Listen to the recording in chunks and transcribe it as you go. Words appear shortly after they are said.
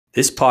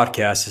This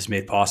podcast is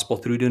made possible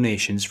through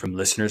donations from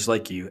listeners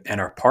like you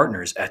and our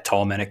partners at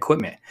Tall Man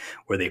Equipment,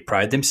 where they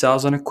pride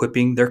themselves on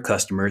equipping their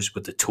customers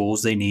with the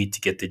tools they need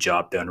to get the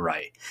job done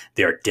right.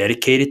 They are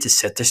dedicated to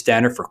set the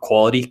standard for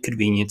quality,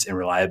 convenience, and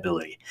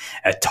reliability.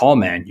 At Tall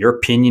Man, your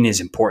opinion is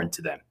important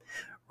to them.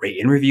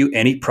 Rate and review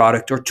any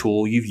product or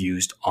tool you've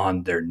used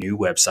on their new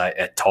website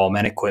at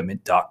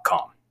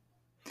tallmanequipment.com.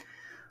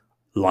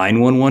 Line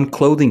 11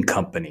 Clothing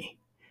Company,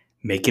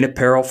 making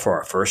apparel for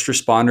our first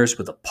responders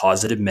with a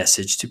positive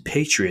message to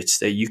patriots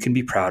that you can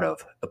be proud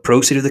of. A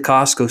proceed of the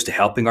cost goes to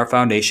helping our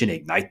foundation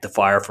ignite the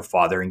fire for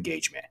father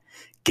engagement.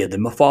 Give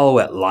them a follow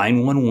at Line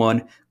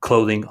 11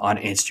 Clothing on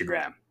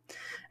Instagram.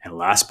 And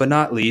last but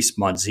not least,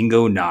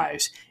 Monzingo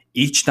Knives.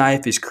 Each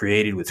knife is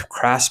created with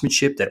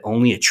craftsmanship that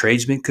only a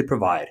tradesman could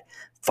provide.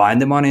 Find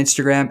them on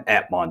Instagram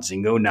at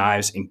Monzingo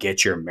Knives and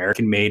get your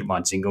American-made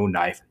Monzingo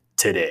knife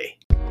today.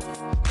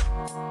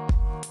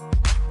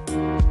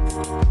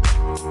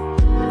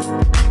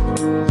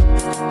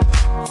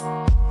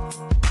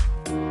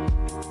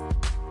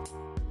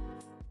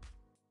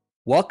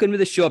 Welcome to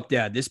the Show Up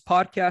Dad. This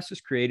podcast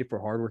is created for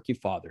hardworking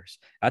fathers.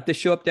 At the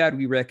Show Up Dad,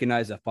 we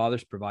recognize that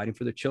fathers providing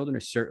for their children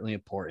is certainly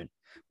important.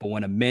 But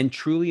when a men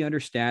truly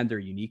understand their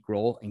unique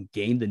role and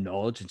gain the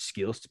knowledge and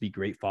skills to be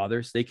great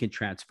fathers, they can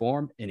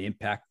transform and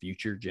impact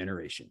future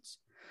generations.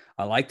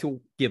 I'd like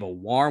to give a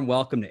warm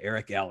welcome to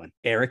Erik Allen.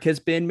 Erik has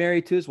been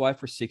married to his wife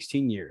for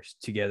 16 years.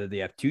 Together, they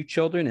have 2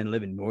 children and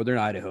live in northern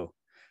Idaho.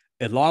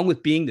 Along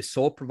with being the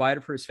sole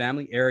provider for his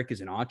family, Erik is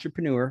an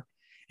entrepreneur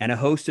and a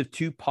host of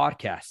 2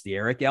 podcasts, The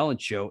Erik Allen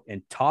Show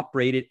and Top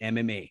Rated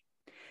MMA.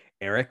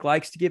 Erik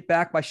likes to give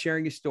back by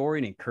sharing his story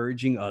and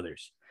encouraging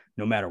others.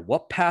 No matter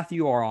what path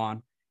you are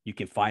on, you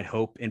can find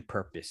hope and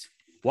purpose.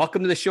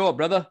 Welcome to the show,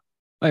 brother.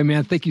 Hey,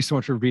 man, thank you so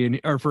much for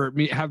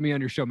having me on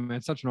your show, man.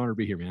 It's such an honor to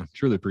be here, man.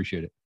 Truly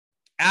appreciate it.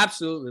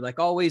 Absolutely. Like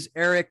always,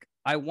 Erik,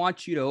 I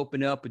want you to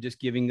open up with just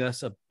giving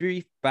us a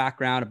brief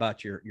background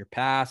about your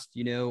past,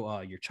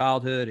 your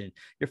childhood and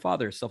your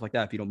father, stuff like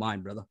that, if you don't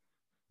mind, brother.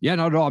 Yeah,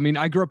 no, no. I mean,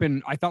 I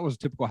thought it was a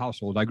typical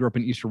household. I grew up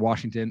in Eastern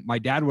Washington. My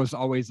dad was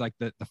always like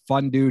the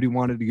fun dude who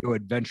wanted to go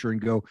adventure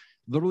and go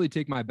literally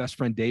take my best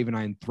friend Dave and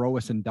I and throw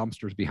us in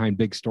dumpsters behind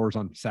big stores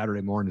on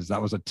Saturday mornings.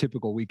 That was a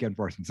typical weekend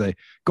for us and say,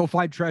 go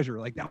find treasure.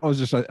 Like that was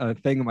just a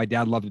thing that my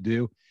dad loved to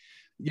do.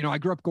 I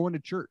grew up going to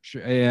church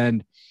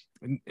and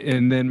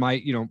then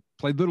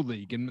played Little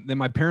League. And then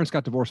my parents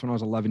got divorced when I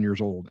was 11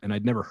 years old. And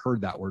I'd never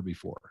heard that word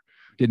before.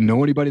 Didn't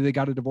know anybody that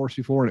got a divorce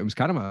before. And it was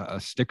kind of a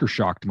sticker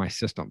shock to my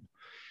system.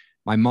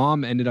 My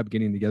mom ended up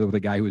getting together with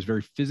a guy who was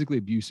very physically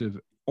abusive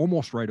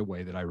almost right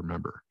away that I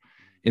remember.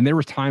 And there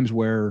was times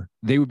where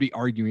they would be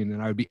arguing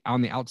and I would be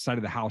on the outside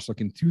of the house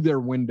looking through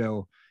their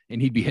window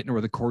and he'd be hitting her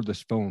with a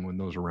cordless phone when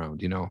those were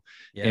around,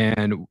 Yeah.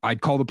 And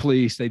I'd call the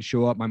police, they'd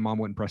show up. My mom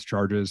wouldn't press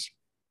charges.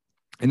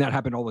 And that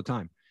happened all the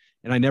time.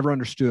 And I never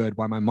understood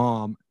why my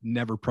mom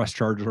never pressed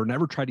charges or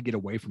never tried to get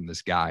away from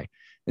this guy.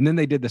 And then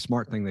they did the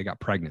smart thing. They got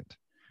pregnant.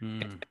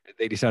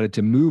 They decided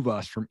to move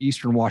us from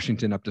Eastern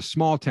Washington up to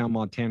small town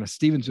Montana,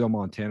 Stevensville,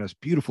 Montana. It's a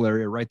beautiful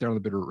area right there on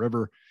the Bitterroot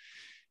River.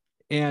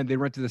 And they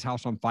rented this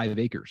house on 5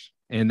 acres.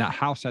 And that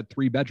house had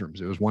 3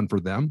 bedrooms. It was one for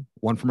them,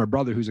 one for my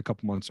brother, who's a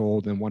couple months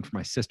old, and one for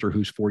my sister,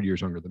 who's 4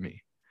 years younger than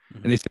me.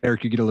 Mm-hmm. And they said,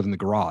 Erik, you get to live in the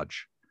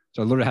garage.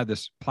 So I literally had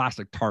this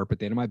plastic tarp at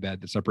the end of my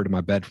bed that separated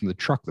my bed from the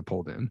truck that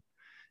pulled in.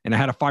 And I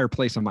had a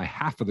fireplace on my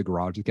half of the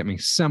garage that kept me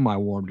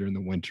semi-warm during the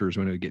winters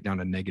when it would get down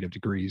to negative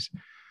degrees.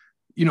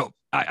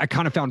 I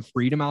kind of found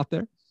freedom out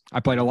there. I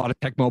played a lot of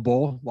Tecmo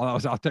Bowl while I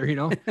was out there,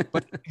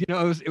 but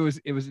it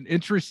was an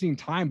interesting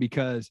time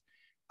because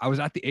I was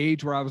at the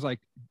age where I was like,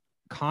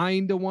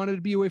 kind of wanted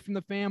to be away from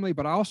the family,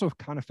 but I also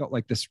kind of felt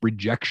like this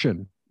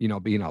rejection,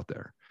 being out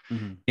there.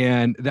 Mm-hmm.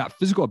 And that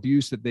physical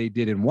abuse that they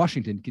did in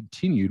Washington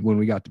continued when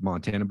we got to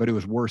Montana, but it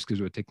was worse because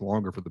it would take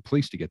longer for the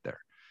police to get there.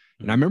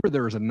 Mm-hmm. And I remember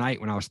there was a night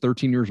when I was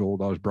 13 years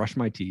old, I was brushing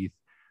my teeth.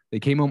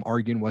 They came home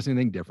arguing, wasn't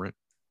anything different.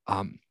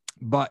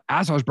 But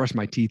as I was brushing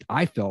my teeth,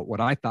 I felt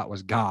what I thought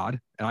was God.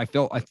 And I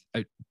felt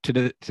to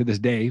this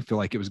day, feel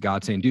like it was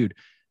God saying, dude,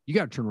 you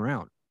got to turn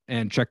around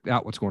and check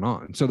out what's going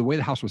on. So the way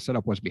the house was set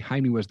up was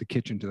behind me was the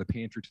kitchen to the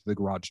pantry to the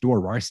garage door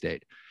where I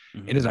stayed.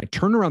 Mm-hmm. And as I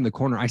turned around the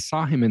corner, I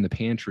saw him in the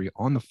pantry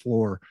on the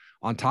floor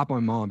on top of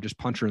my mom, just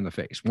punch her in the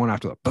face, one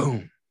after the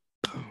boom,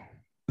 boom,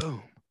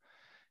 boom.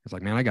 It's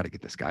like, man, I got to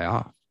get this guy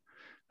off.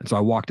 And so I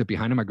walked up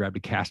behind him. I grabbed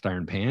a cast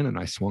iron pan and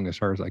I swung as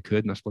hard as I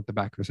could and I split the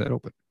back of his head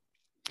open.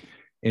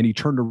 And he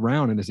turned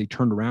around, and as he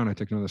turned around, I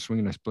took another swing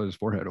and I split his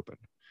forehead open.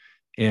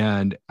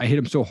 And I hit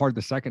him so hard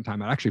the second time,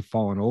 I'd actually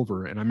fallen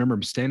over. And I remember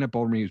him standing up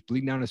over me. He was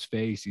bleeding down his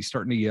face. He's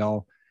starting to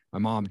yell. My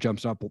mom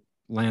jumps up,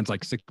 lands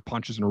like 6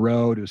 punches in a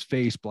row to his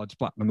face, blood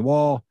splatting on the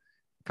wall.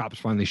 Cops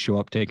finally show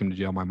up, take him to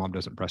jail. My mom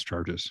doesn't press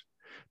charges.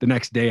 The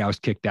next day, I was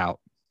kicked out.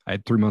 I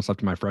had 3 months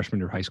left of my freshman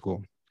year of high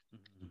school.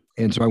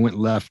 And so I went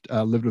and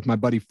lived with my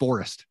buddy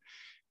Forrest.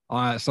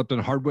 I slept on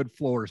hardwood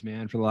floors,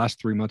 man, for the last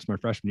 3 months of my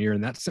freshman year.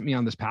 And that sent me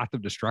on this path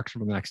of destruction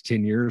for the next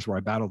 10 years where I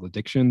battled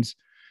addictions.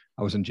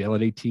 I was in jail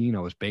at 18. I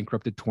was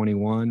bankrupt at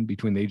 21.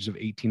 Between the ages of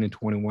 18 and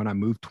 21, I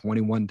moved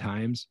 21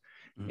 times.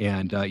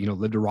 and,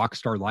 lived a rock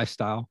star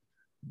lifestyle.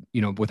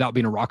 Without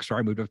being a rock star,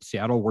 I moved up to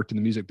Seattle, worked in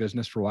the music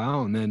business for a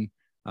while, and then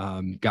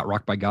got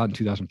rocked by God in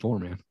 2004,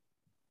 man.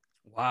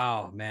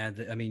 Wow,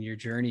 man. I mean, your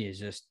journey is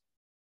just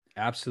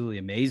absolutely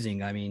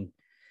amazing. I mean,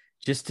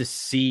 just to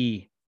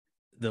see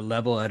the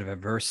level of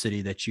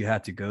adversity that you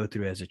had to go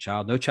through as a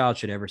child. No child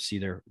should ever see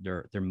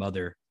their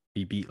mother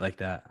be beat like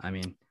that. I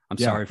mean, I'm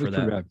sorry for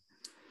that. Bad.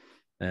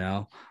 You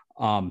know,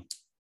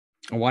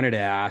 I wanted to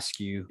ask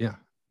you,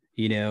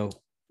 yeah,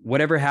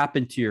 whatever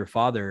happened to your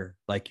father,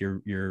 like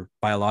your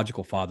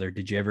biological father,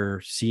 did you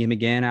ever see him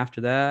again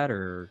after that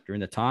or during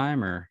the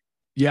time or?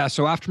 Yeah.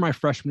 So after my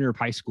freshman year of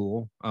high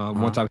school,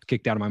 once I was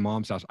kicked out of my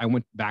mom's house, I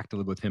went back to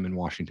live with him in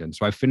Washington.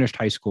 So I finished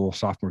high school,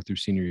 sophomore through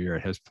senior year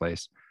at his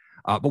place.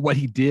 But what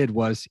he did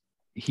was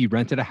he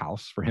rented a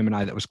house for him and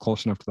I that was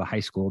close enough to the high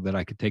school that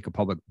I could take a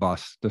public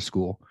bus to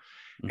school.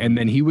 Mm-hmm. And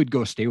then he would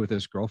go stay with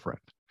his girlfriend.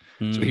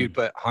 Mm. So he would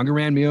put Hunger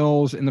Man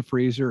meals in the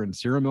freezer and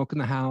cereal milk in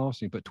the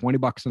house. And he put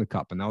 $20 in the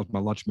cup. And that was my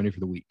lunch money for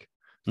the week,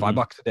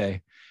 $5 a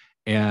day.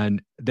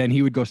 And then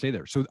he would go stay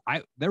there. So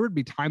there would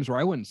be times where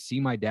I wouldn't see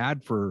my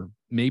dad for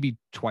maybe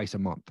twice a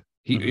month.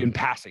 In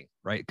passing,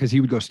 right? Because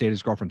he would go stay at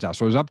his girlfriend's house.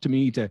 So it was up to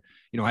me to,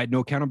 I had no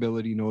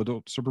accountability, no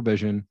adult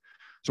supervision.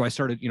 So I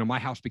started, my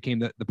house became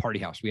the party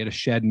house. We had a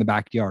shed in the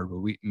backyard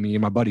where me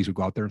and my buddies would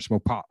go out there and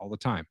smoke pot all the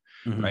time,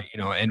 right?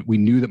 And we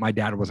knew that my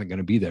dad wasn't going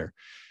to be there.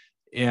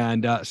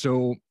 And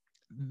so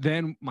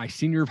then my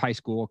senior year of high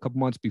school, a couple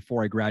months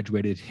before I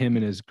graduated, him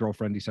and his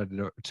girlfriend decided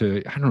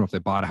to I don't know if they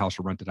bought a house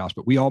or rented a house,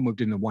 but we all moved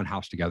into one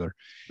house together.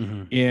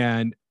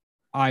 And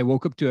I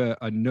woke up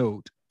to a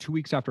note 2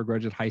 weeks after I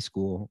graduated high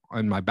school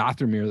on my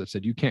bathroom mirror that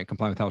said, "You can't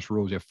comply with house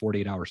rules. You have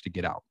 48 hours to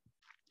get out."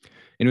 And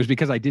it was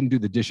because I didn't do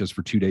the dishes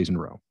for 2 days in a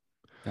row.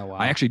 Oh, wow.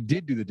 I actually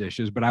did do the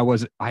dishes, but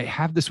I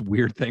have this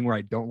weird thing where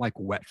I don't like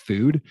wet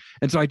food.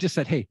 And so I just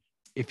said, "Hey,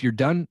 if you're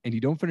done and you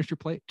don't finish your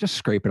plate, just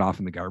scrape it off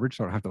in the garbage.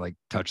 So I don't have to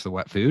touch the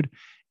wet food."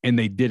 And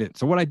they didn't.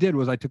 So what I did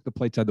was I took the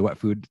plates out of the wet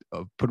food,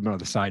 put them on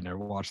the side, and I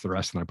watched the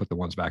rest, and I put the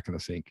ones back in the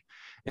sink.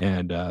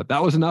 And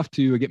that was enough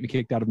to get me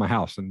kicked out of my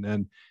house. And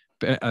then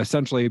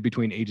essentially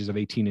between ages of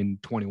 18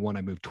 and 21,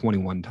 I moved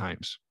 21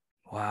 times.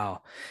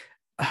 Wow.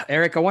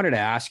 Erik, I wanted to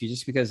ask you,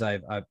 just because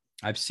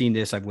I've seen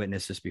this, I've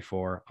witnessed this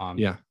before.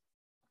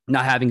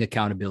 Not having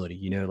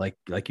accountability,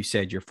 like you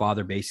said, your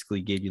father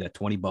basically gave you that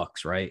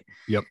 $20, right?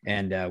 Yep.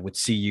 And would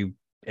see you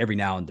every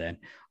now and then.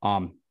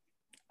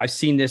 I've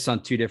seen this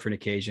on two different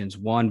occasions.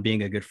 One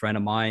being a good friend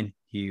of mine.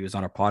 He was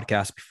on our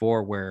podcast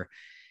before where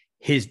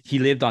he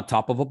lived on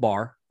top of a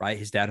bar, right?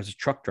 His dad was a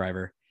truck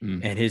driver,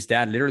 and his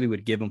dad literally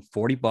would give him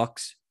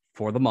 $40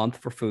 for the month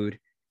for food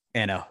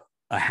and a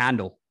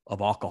handle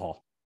of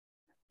alcohol,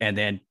 and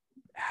then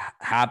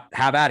have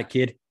at it,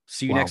 kid.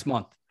 See you next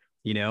month,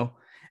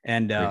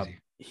 and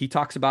he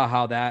talks about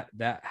how that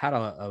had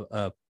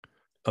a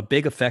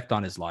big effect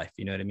on his life.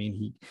 You know what I mean?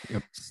 He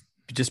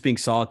just being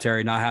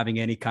solitary, not having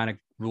any kind of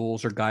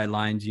rules or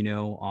guidelines,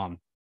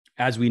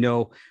 as we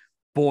know,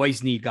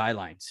 boys need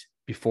guidelines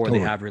before they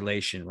have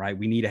relation, right?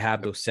 We need to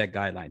have those set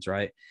guidelines,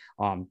 right?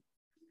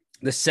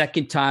 The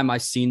second time I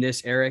seen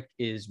this, Erik,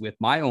 is with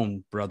my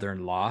own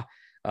brother-in-law.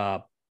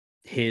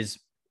 His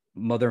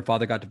mother and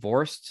father got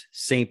divorced.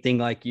 Same thing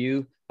like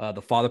you.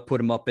 The father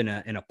put him up in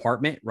an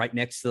apartment right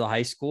next to the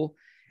high school.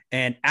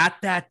 And at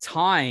that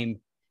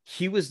time,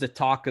 he was the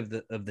talk of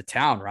the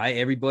town, right?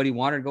 Everybody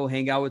wanted to go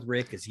hang out with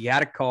Rick because he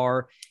had a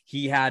car.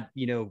 He had,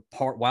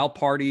 wild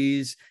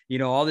parties,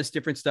 all this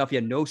different stuff. He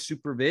had no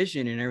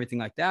supervision and everything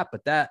like that.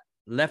 But that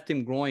left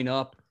him growing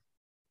up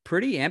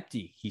pretty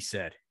empty, he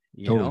said,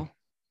 you know?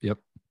 Yep.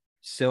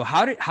 So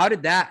how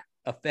did that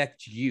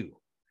affect you,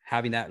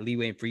 having that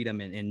leeway and freedom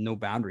and no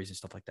boundaries and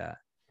stuff like that?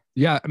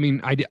 Yeah. I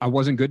mean, I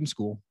wasn't good in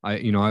school.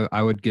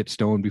 I would get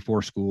stoned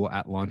before school,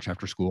 at lunch,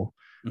 after school.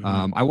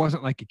 I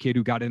wasn't like a kid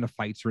who got into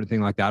fights or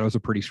anything like that. I was a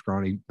pretty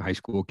scrawny high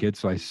school kid,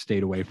 so I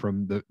stayed away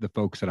from the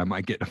folks that I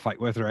might get in a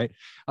fight with, right?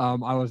 I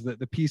was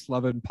the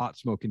peace-loving,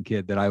 pot-smoking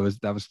kid that was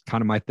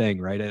kind of my thing,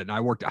 right? And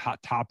I worked at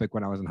Hot Topic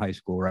when I was in high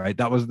school, right?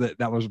 That was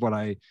what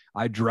I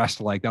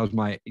dressed like. That was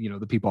my,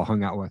 the people I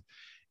hung out with,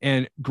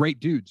 and great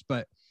dudes.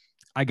 But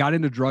I got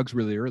into drugs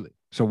really early.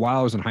 So while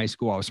I was in high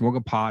school, I was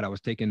smoking pot. I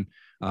was taking,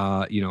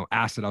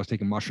 acid. I was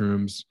taking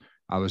mushrooms.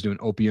 I was doing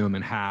opium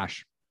and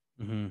hash.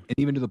 And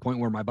even to the point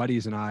where my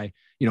buddies and I,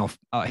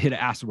 hit of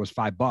acid was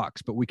 $5,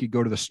 but we could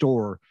go to the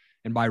store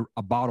and buy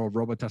a bottle of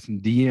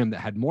Robitussin DM that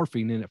had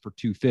morphine in it for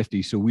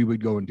 $2.50. So we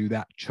would go and do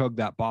that, chug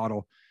that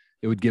bottle.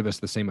 It would give us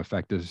the same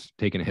effect as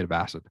taking a hit of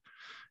acid.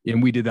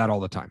 And we did that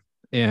all the time.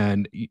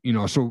 And,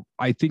 so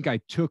I think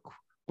I took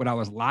what I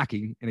was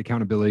lacking in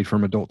accountability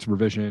from adult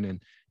supervision and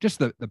just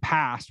the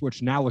past,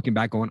 which now looking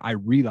back on, I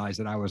realized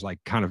that I was like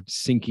kind of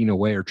sinking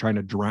away or trying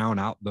to drown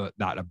out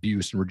that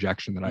abuse and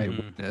rejection that I had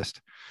witnessed.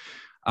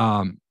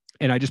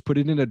 And I just put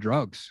it into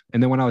drugs.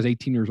 And then when I was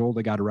 18 years old,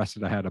 I got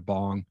arrested. I had a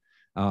bong.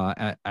 We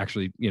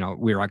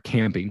were out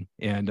camping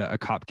and a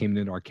cop came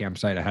into our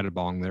campsite. I had a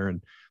bong there.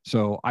 And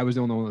so I was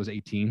the only one that was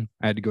 18.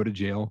 I had to go to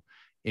jail.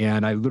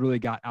 And I literally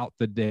got out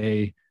the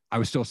day I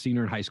was still a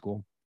senior in high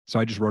school. So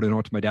I just wrote a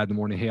note to my dad in the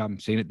morning. Hey, I'm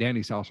staying at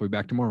Danny's house. I'll be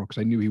back tomorrow,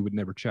 because I knew he would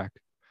never check.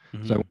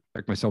 Mm-hmm. So I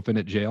checked myself in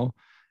at jail.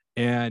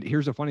 And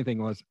here's the funny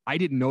thing was, I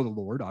didn't know the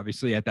Lord,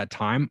 obviously, at that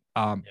time,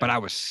 but I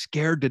was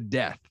scared to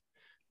death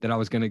that I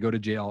was going to go to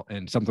jail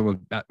and something was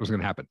going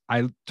to happen.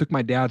 I took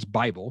my dad's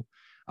Bible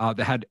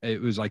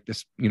it was like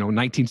this,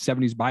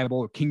 1970s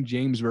Bible, King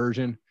James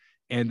version.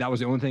 And that was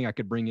the only thing I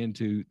could bring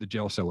into the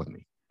jail cell with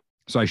me.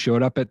 So I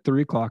showed up at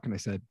 3:00 and I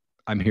said,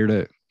 I'm here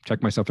to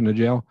check myself into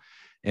jail.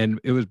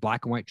 And it was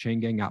black and white chain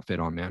gang outfit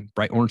on, man,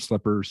 bright orange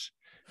slippers.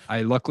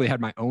 I luckily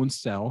had my own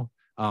cell.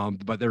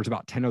 But there was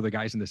about 10 other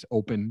guys in this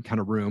open kind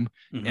of room.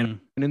 Mm-hmm. And I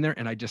went in there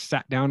and I just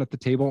sat down at the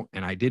table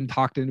and I didn't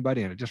talk to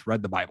anybody, and I just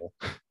read the Bible.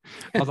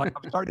 I was like,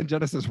 I'm starting in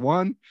Genesis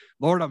 1.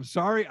 Lord, I'm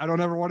sorry. I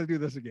don't ever want to do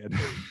this again.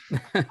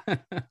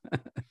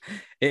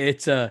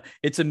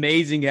 It's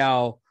amazing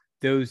how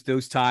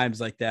those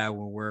times like that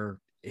when we're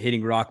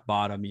hitting rock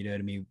bottom, you know what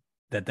I mean,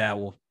 that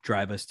will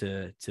drive us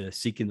to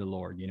seeking the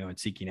Lord, and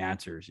seeking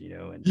answers,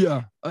 and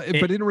but it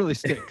didn't really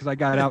stick, because I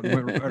got out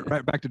and went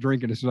right back to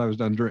drinking as soon as I was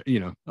done,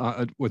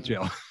 with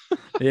jail.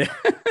 Yeah.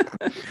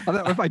 I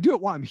thought, if I do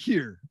it while I'm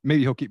here,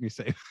 maybe he'll keep me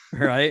safe.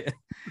 Right.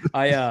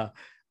 I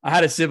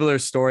had a similar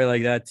story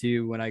like that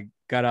too. When I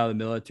got out of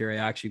the military,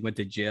 I actually went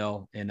to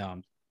jail,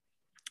 and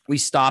we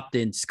stopped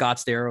in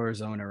Scottsdale,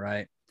 Arizona.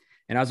 Right.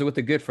 And I was with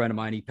a good friend of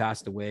mine. He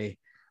passed away.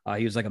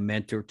 He was like a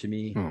mentor to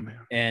me. Oh man.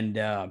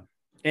 And,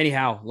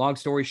 anyhow, long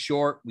story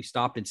short, we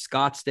stopped in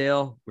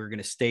Scottsdale. We were going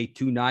to stay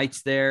 2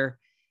 nights there,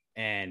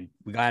 and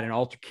we got an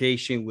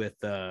altercation with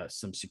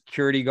some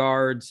security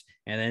guards.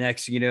 And the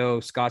next,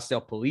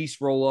 Scottsdale police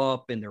roll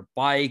up in their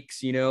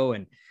bikes,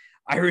 and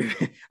I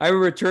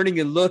remember turning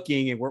and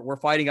looking, and we're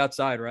fighting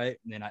outside, right?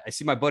 And then I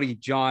see my buddy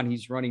John.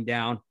 He's running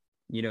down,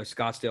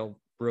 Scottsdale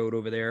Road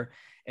over there,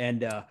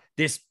 and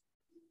this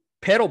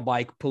pedal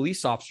bike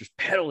police officers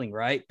pedaling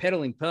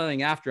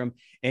after him,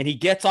 and he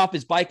gets off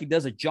his bike and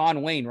does a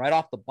John Wayne right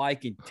off the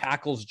bike and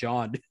tackles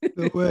John.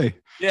 No way.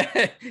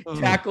 Yeah.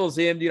 Tackles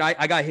him, dude.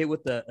 I got hit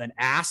with an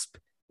asp.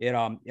 It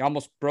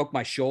almost broke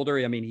my shoulder.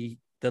 I mean,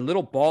 the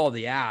little ball of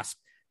the asp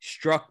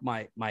struck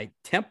my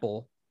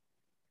temple,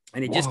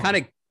 and it just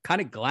kind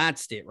of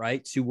glanced it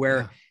right to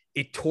where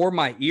it tore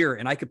my ear,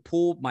 and I could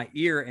pull my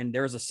ear, and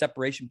there was a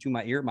separation between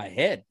my ear and my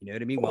head. You know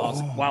what I mean?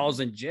 While I was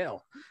in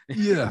jail.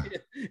 Yeah.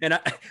 And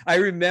I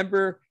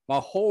remember my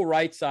whole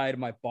right side of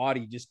my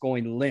body just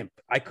going limp.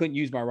 I couldn't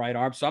use my right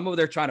arm. So I'm over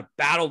there trying to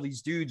battle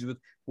these dudes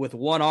with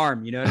one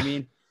arm. You know what I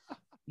mean?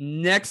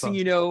 Next thing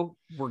you know,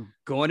 we're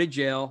going to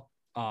jail.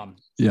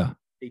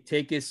 They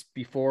take us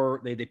before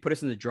they put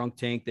us in the drunk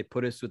tank. They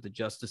put us with the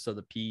justice of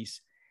the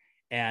peace.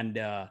 And,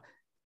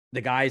 the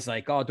guy's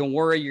like, oh, don't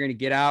worry, you're going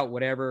to get out,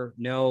 whatever.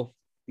 No,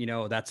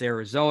 that's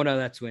Arizona.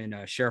 That's when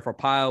Sheriff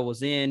Arpaio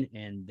was in,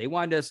 and they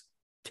wanted us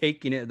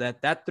taking it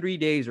that 3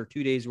 days or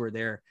 2 days we're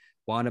there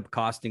wound up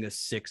costing us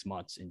 6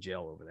 months in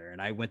jail over there.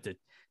 And I went to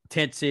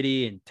Tent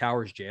City and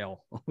Towers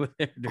Jail over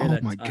there. Oh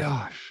my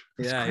gosh.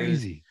 That's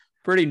crazy.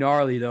 Pretty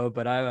gnarly though.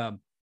 But I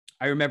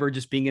remember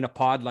just being in a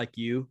pod like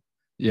you.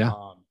 Yeah.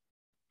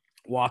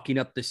 Walking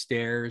up the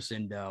stairs,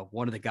 and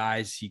one of the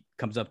guys, he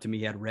comes up to me,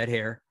 he had red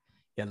hair.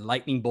 He had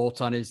lightning bolts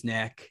on his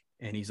neck,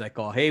 and he's like,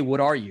 oh, hey, what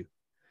are you?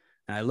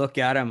 And I look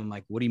at him. I'm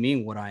like, what do you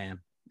mean what I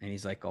am? And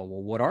he's like, oh,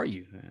 well, what are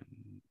you? And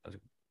I was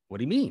like, what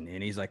do you mean?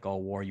 And he's like, oh,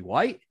 well, are you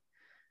white?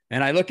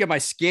 And I look at my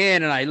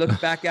skin, and I look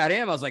back at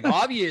him. I was like,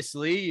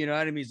 obviously, you know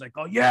what I mean? He's like,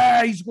 oh,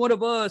 yeah, he's one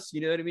of us.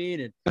 You know what I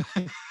mean?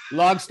 And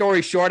long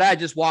story short, I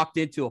just walked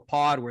into a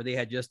pod where they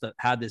had just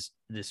had this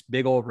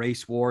big old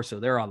race war. So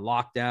they're on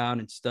lockdown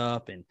and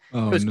stuff. And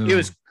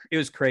it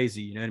was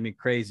crazy. You know what I mean?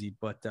 Crazy.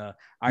 But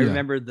I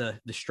remember the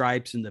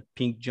stripes and the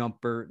pink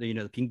jumper,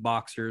 the pink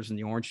boxers and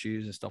the orange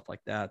shoes and stuff like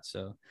that.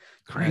 So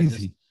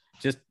crazy.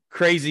 Just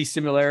crazy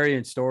similarity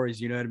in stories.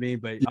 You know what I mean?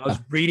 But I was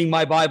reading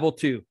my Bible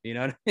too. You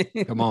know what I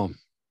mean?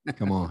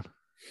 Come on.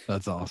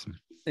 That's awesome.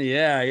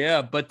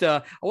 Yeah. But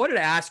I wanted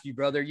to ask you,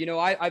 brother,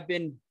 I've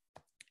been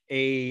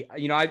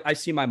I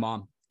see my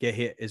mom get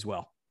hit as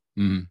well.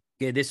 Mm-hmm.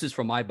 Yeah. This is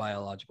from my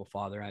biological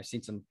father. I've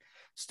seen some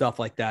stuff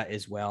like that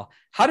as well.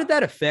 How did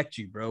that affect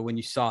you, bro, when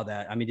you saw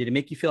that? I mean, did it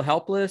make you feel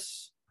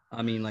helpless?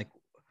 I mean, how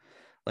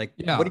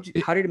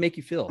did it make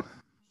you feel?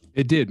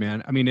 It did,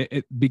 man. I mean,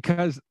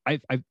 because I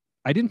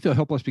didn't feel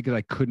helpless because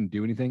I couldn't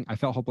do anything. I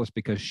felt helpless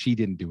because she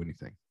didn't do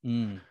anything.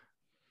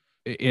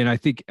 And I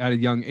think at a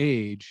young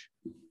age,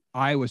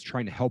 I was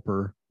trying to help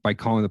her by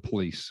calling the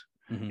police.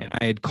 Mm-hmm. And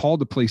I had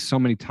called the police so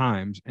many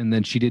times, and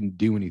then she didn't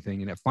do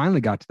anything. And it finally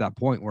got to that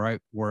point where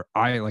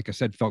I, like I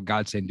said, felt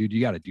God saying, dude,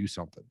 you got to do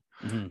something.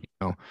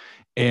 Mm-hmm.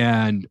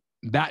 And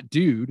that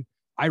dude,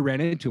 I ran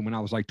into him when I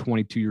was like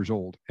 22 years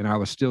old, and I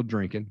was still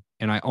drinking,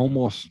 and I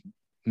almost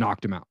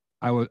knocked him out.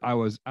 I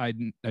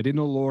didn't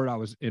know the Lord. I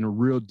was in a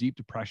real deep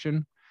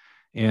depression.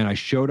 And I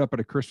showed up at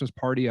a Christmas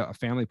party, a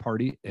family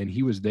party, and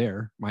he was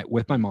there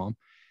with my mom.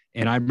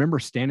 And I remember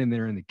standing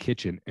there in the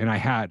kitchen, and I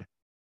had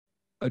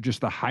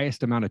just the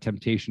highest amount of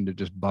temptation to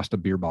just bust a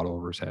beer bottle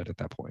over his head at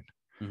that point.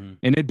 Mm-hmm.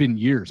 And it'd been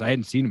years. I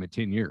hadn't seen him in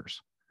 10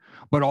 years.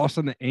 But all of a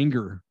sudden, the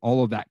anger,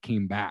 all of that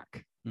came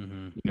back.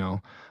 you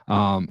know?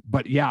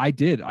 But yeah, I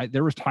did.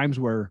 There was times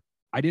where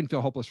I didn't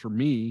feel hopeless for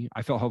me.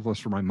 I felt hopeless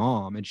for my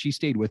mom, and she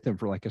stayed with him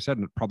for, like I said,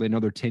 probably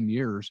another 10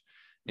 years.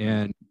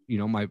 And, you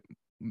know, my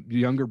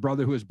younger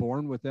brother who was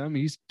born with them,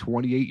 he's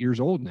 28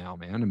 years old now,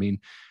 man. I mean,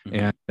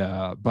 and,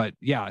 but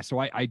yeah, so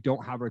I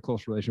don't have a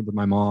close relationship with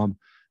my mom,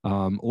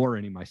 or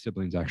any of my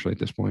siblings actually at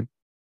this point.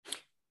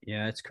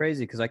 Yeah, it's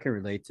crazy because I can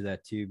relate to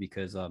that too.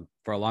 Because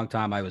for a long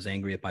time I was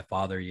angry at my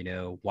father. You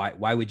know,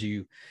 why would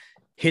you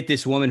hit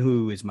this woman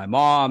who is my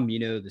mom? You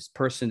know, this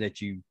person that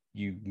you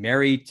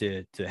married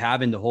to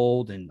have in the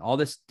hold, and all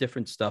this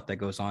different stuff that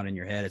goes on in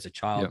your head as a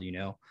child. Yep. You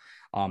know,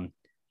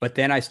 but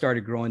then I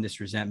started growing this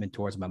resentment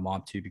towards my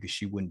mom too, because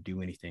she wouldn't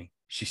do anything.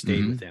 She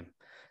stayed with him.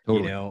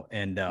 Totally. You know,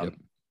 and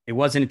it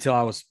wasn't until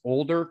I was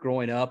older,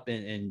 growing up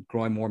and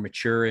growing more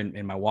mature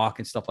in my walk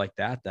and stuff like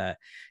that, that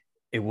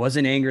it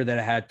wasn't anger that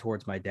I had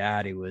towards my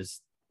dad. It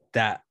was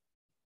that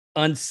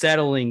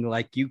unsettling,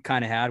 like you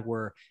kind of had,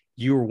 where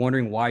you were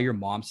wondering why your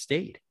mom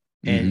stayed.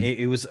 And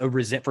it was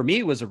for me,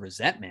 it was a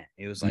resentment.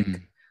 It was like,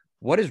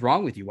 what is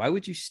wrong with you? Why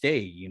would you stay?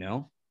 You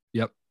know?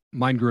 Yep.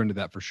 Mine grew into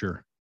that for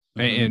sure.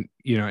 And,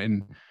 you know,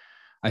 and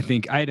I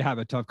think I had to have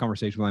a tough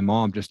conversation with my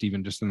mom just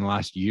in the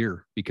last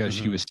year, because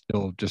she was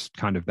still just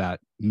kind of that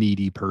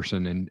needy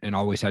person and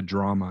always had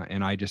drama.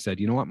 And I just said,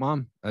 you know what,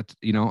 mom, that's,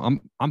 you know,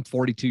 I'm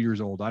 42 years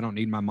old. I don't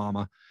need my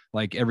mama.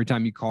 Like, every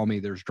time you call me,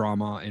 there's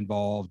drama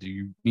involved.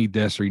 You need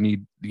this, or you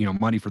need, you know,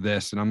 money for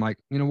this. And I'm like,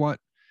 you know what?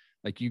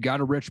 Like, you got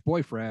a rich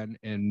boyfriend,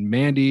 and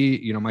Mandy,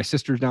 you know, my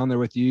sister's down there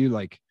with you.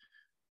 Like,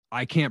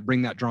 I can't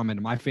bring that drama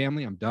into my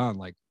family. I'm done.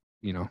 Like,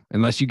 you know,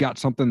 unless you got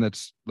something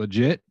that's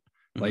legit,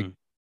 like,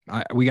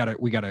 we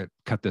gotta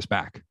cut this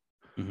back,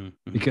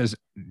 because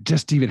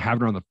just even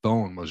having her on the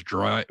phone was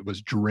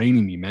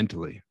draining me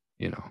mentally,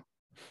 you know?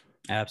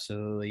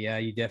 Absolutely. Yeah.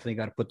 You definitely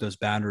got to put those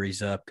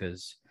boundaries up,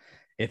 because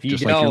if you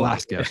just don't, like your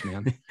last guest,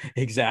 man.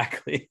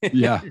 Exactly.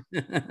 Yeah.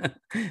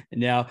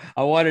 Now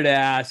I wanted to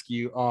ask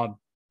you,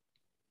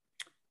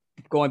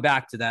 going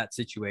back to that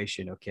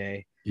situation.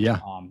 Okay. Yeah.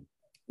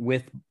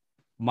 With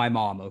my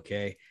mom.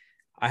 Okay.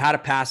 I had a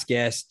past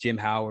guest, Jim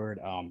Howard.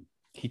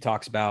 He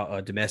talks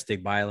about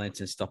domestic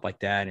violence and stuff like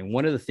that. And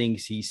one of the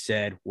things he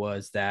said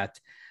was that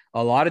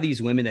a lot of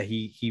these women that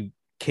he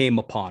came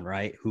upon,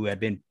 right, who had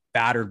been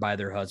battered by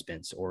their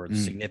husbands or the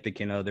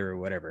significant other or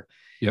whatever.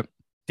 Yep.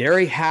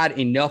 They had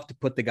enough to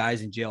put the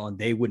guys in jail, and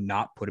they would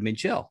not put them in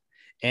jail.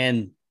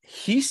 And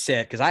he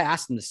said, because I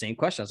asked him the same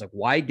question, I was like,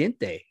 why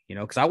didn't they? You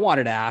know, because I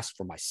wanted to ask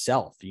for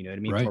myself, you know what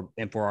I mean? Right.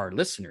 And for our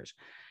listeners.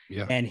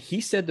 Yeah. And he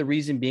said the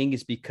reason being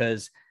is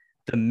because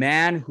the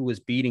man who was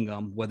beating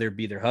them, whether it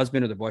be their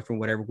husband or their boyfriend,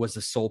 whatever, was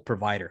the sole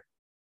provider.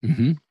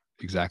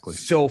 Exactly.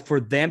 So for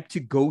them to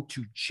go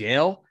to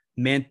jail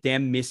meant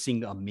them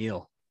missing a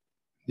meal.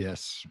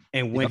 Yes.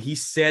 And when he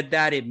said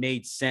that, it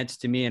made sense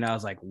to me. And I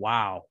was like,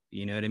 wow,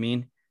 you know what I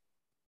mean?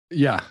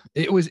 Yeah,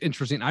 it was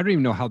interesting. I don't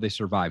even know how they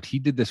survived. He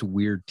did this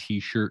weird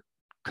t-shirt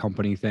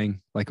company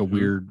thing, like a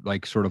weird,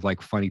 like sort of like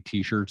funny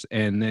t-shirts.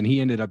 And then he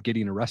ended up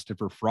getting arrested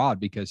for fraud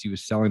because he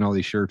was selling all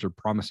these shirts or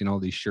promising all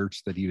these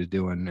shirts that he was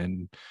doing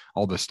and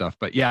all this stuff.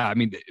 But yeah, I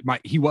mean,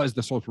 he was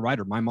the sole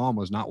provider. My mom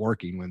was not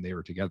working when they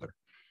were together.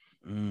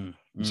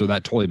 So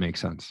that totally makes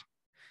sense.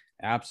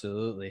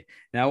 Absolutely.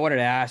 Now I wanted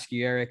to ask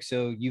you, Erik,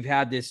 so you've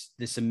had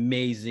this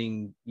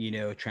amazing, you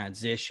know,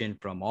 transition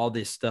from all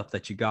this stuff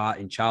that you got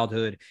in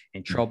childhood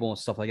and trouble and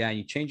stuff like that. And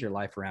you changed your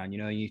life around, you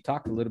know, you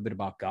talked a little bit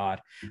about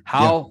God.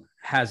 How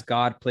has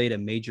God played a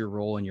major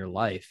role in your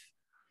life?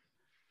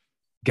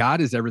 God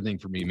is everything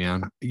for me,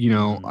 man. You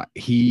know,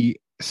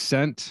 he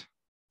sent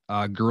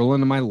a girl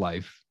into my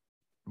life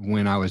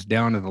when I was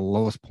down at the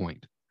lowest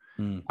point.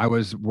 I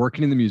was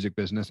working in the music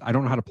business. I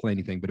don't know how to play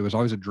anything, but it was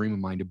always a dream of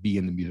mine to be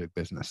in the music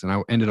business. And I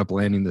ended up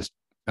landing this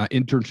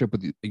internship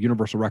with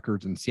Universal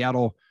Records in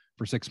Seattle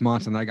for 6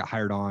 months. And then I got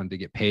hired on to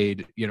get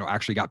paid, you know,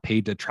 actually got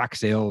paid to track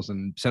sales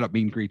and set up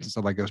meet and greets and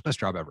stuff like that. It was the best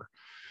job ever.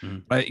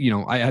 You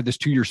know, I had this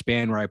 2-year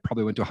span where I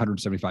probably went to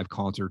 175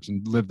 concerts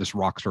and lived this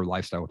rock star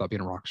lifestyle without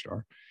being a rock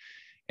star.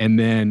 And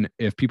then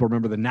if people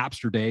remember the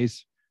Napster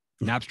days,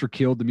 Napster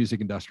killed the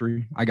music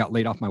industry. I got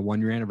laid off my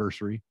 1-year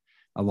anniversary,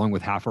 along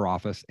with half our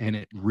office. And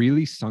it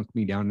really sunk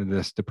me down into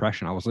this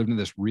depression. I was living in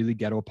this really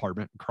ghetto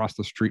apartment across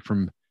the street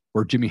from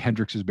where Jimi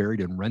Hendrix is buried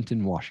in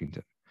Renton,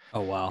 Washington.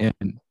 Oh, wow.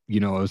 And,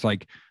 you know, it was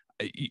like,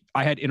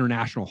 I had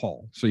international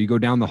hall. So you go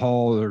down the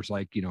hall, there's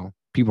like, you know,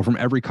 people from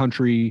every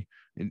country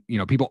and, you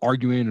know, people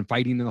arguing and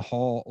fighting in the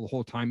hall the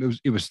whole time.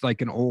 It was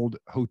like an old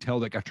hotel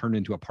that got turned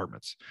into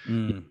apartments.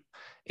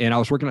 And I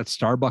was working at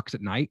Starbucks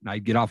at night, and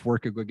I'd get off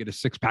work and go get a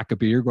 6-pack of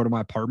beer, go to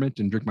my apartment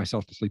and drink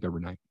myself to sleep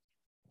every night.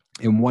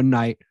 And one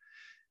night,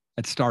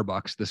 at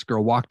Starbucks, this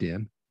girl walked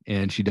in,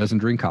 and she doesn't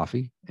drink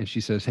coffee. And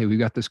she says, "Hey, we've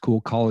got this cool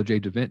college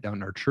age event down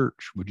in our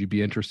church. Would you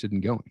be interested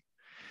in going?"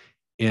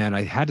 And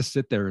I had to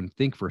sit there and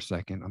think for a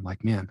second. I'm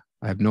like, man,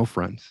 I have no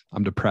friends.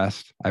 I'm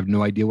depressed. I have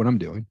no idea what I'm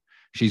doing.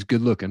 She's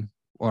good looking.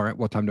 All right,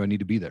 what time do I need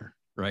to be there?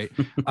 Right.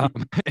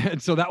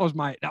 And so that was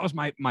my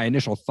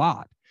initial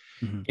thought.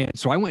 And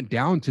so I went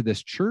down to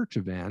this church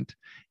event,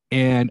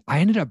 and I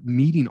ended up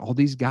meeting all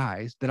these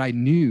guys that I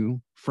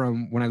knew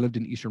from when I lived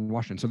in Eastern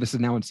Washington. So this is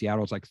now in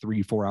Seattle. It's like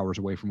 3-4 hours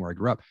away from where I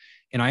grew up.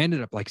 And I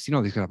ended up like seeing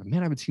all these guys. Man,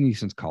 I haven't seen these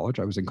since college.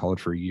 I was in college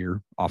for a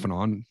year off and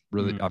on,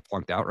 really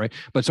flunked out. Right.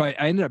 But so I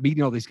ended up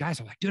meeting all these guys.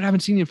 I'm like, dude, I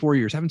haven't seen you in 4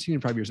 years. I haven't seen you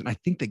in 5 years. And I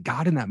think that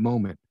God in that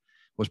moment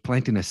was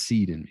planting a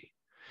seed in me.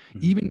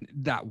 Even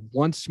that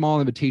one small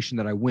invitation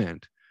that I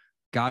went,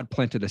 God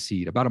planted a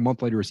seed. About a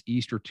month later, it's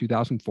Easter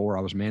 2004.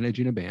 I was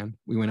managing a band.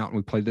 We went out and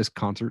we played this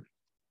concert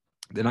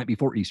the night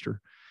before Easter.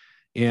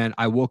 And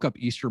I woke up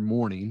Easter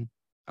morning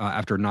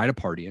after a night of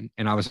partying.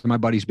 And I was in my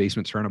buddy's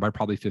basement surrounded by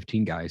probably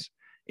 15 guys.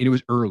 And it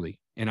was early.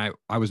 And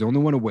I was the only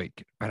one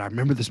awake. But I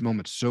remember this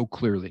moment so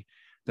clearly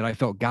that I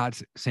felt God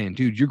saying,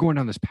 dude, you're going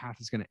down this path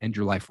that's going to end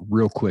your life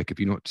real quick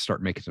if you don't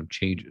start making some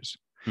changes.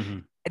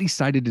 I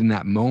decided in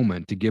that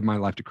moment to give my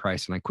life to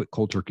Christ. And I quit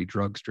cold turkey,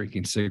 drugs,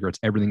 drinking, cigarettes,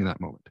 everything in that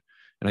moment.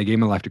 And I gave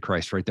my life to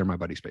Christ right there in my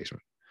buddy's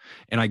basement.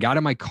 And I got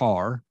in my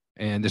car,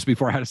 and this is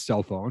before I had a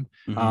cell phone.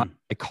 I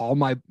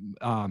called I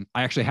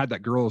actually had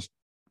that girl's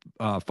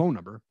phone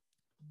number.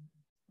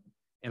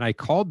 And I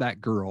called that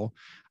girl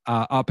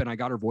up and I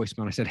got her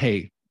voicemail. And I said,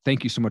 hey,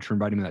 thank you so much for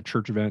inviting me to that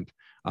church event.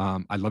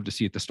 I'd love to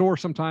see you at the store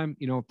sometime.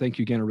 Thank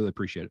you again. I really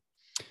appreciate it.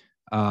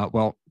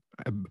 Well,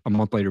 a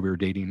month later we were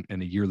dating,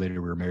 and a year later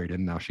we were married.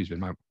 And now she's been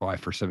my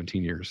wife for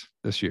 17 years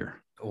this year.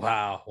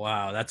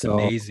 Wow. That's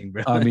amazing,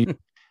 bro. I mean,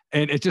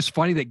 and it's just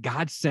funny that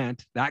God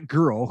sent that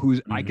girl who's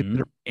I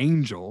consider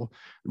angel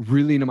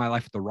really into my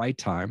life at the right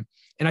time.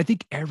 And I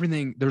think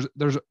everything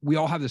we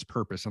all have this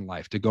purpose in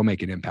life to go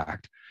make an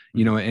impact,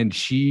 and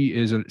she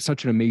is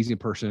such an amazing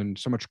person,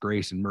 so much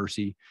grace and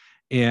mercy.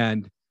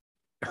 And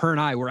her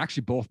and I were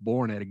actually both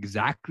born at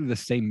exactly the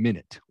same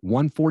minute,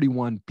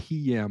 1:41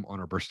 p.m. on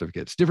our birth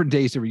certificates, different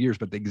days, different years,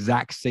 but the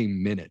exact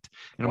same minute.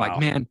 And I'm like,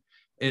 man,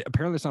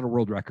 apparently it's not a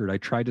world record. I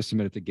tried to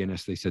submit it to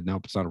Guinness. They said,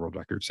 nope, it's not a world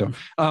record. So,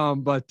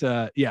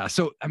 yeah.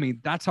 So, I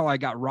mean, that's how I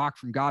got rocked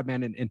from God,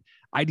 man. And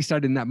I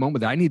decided in that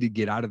moment that I needed to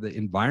get out of the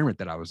environment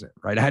that I was in,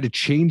 right? I had to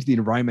change the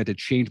environment to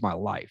change my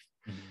life.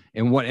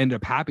 And what ended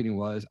up happening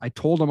was I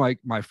told them,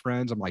 my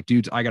friends, I'm like,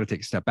 dudes, I got to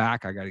take a step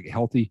back. I got to get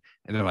healthy.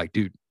 And they're like,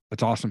 dude,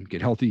 that's awesome.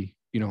 Get healthy.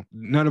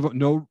 None of it,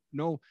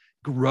 no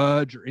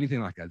grudge or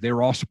anything like that. They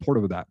were all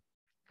supportive of that.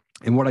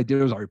 And what I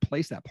did was I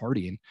replaced that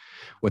partying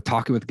with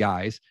talking with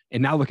guys.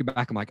 And now looking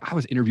back, I'm like, I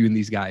was interviewing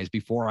these guys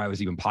before I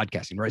was even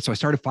podcasting, right? So I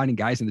started finding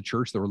guys in the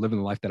church that were living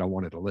the life that I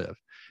wanted to live,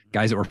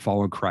 guys that were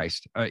following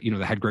Christ, that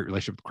had great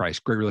relationship with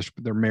Christ, great relationship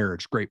with their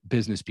marriage, great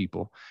business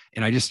people.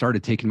 And I just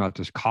started taking them out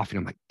to coffee.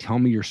 And I'm like, tell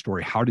me your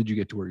story. How did you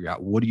get to where you're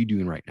at? What are you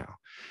doing right now?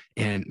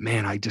 And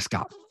man, I just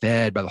got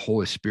fed by the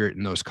Holy Spirit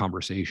in those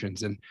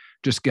conversations and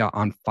just got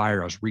on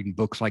fire. I was reading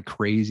books like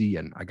crazy,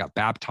 and I got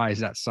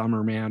baptized that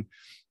summer, man.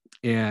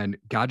 And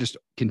God just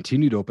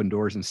continued to open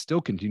doors and still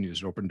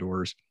continues to open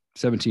doors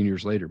 17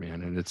 years later,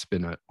 man. And it's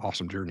been an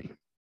awesome journey.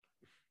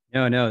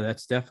 No,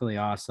 that's definitely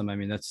awesome. I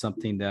mean, that's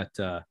something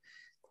that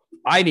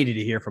I needed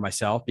to hear for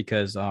myself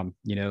because,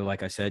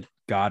 like I said,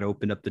 God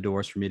opened up the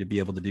doors for me to be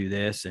able to do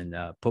this and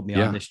put me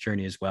on this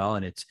journey as well.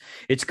 And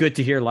it's good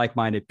to hear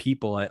like-minded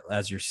people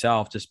as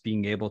yourself, just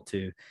being able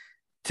to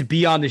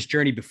be on this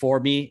journey before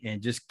me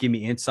and just give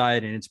me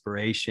insight and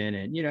inspiration.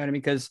 And you know what I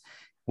mean? Because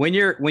when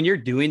you're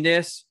doing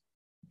this,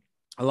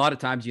 a lot of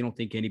times you don't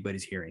think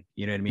anybody's hearing,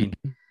 you know what I mean?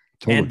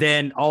 Totally. And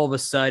then all of a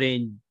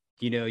sudden,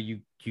 you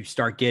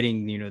start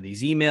getting,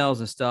 these emails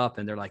and stuff,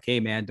 and they're like, hey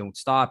man, don't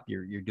stop.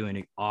 You're doing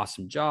an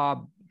awesome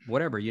job,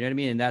 whatever, you know what I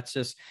mean? And that's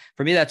just,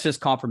 for me, that's just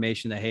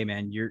confirmation that, hey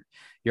man, you're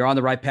on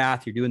the right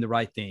path. You're doing the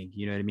right thing.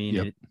 You know what I mean?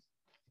 Yep.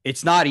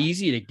 It's not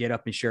easy to get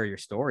up and share your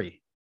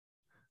story.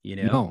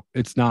 No,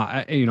 it's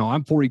not.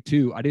 I'm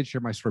 42. I didn't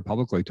share my story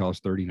publicly until I was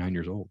 39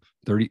 years old,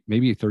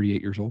 maybe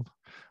 38 years old.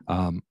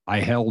 I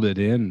held it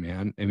in,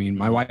 man. I mean,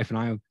 my wife and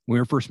I, when we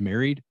were first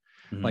married,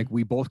 like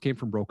we both came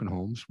from broken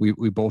homes. We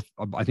both,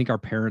 I think our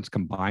parents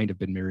combined have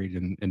been married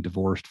and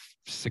divorced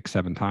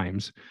 6-7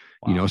 times,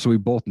 so we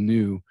both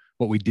knew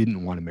what we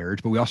didn't want in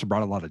marriage, but we also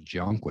brought a lot of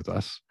junk with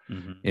us.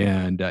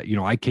 And,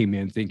 I came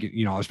in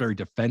thinking, I was very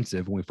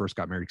defensive when we first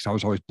got married because I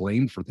was always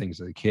blamed for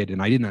things as a kid.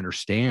 And I didn't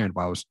understand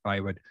why I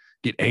would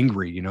get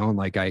angry, and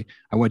like I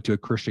went to a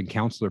Christian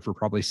counselor for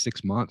probably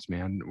 6 months,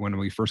 man, when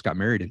we first got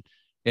married, and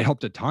it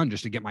helped a ton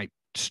just to get my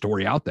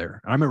story out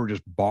there. And I remember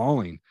just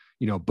bawling,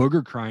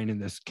 booger crying in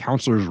this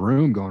counselor's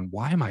room going,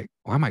 why am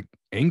I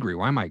angry?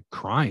 Why am I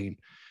crying?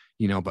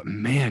 But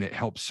man, it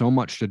helped so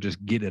much to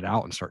just get it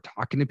out and start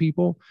talking to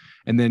people.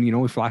 And then,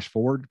 we flash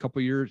forward a couple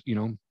of years,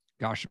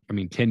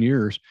 10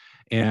 years.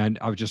 And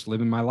I was just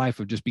living my life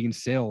of just being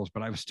sales,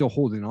 but I was still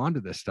holding on to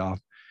this stuff.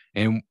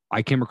 And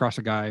I came across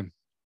a guy,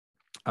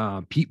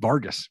 Pete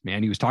Vargas,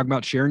 man, he was talking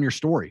about sharing your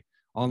story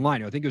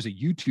online. I think it was a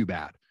YouTube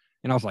ad.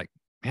 And I was like,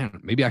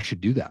 man, maybe I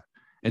should do that.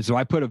 And so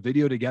I put a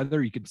video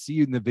together. You can see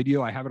in the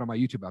video, I have it on my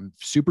YouTube. I'm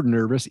super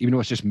nervous, even though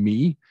it's just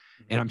me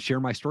and I'm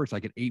sharing my story. It's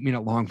like an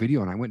 8-minute long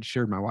video. And I went and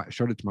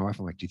showed it to my wife.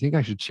 I'm like, do you think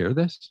I should share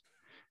this?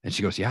 And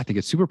she goes, yeah, I think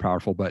it's super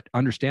powerful, but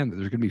understand that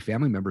there's going to be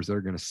family members that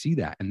are going to see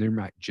that and they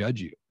might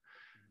judge you.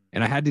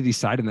 And I had to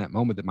decide in that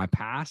moment that my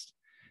past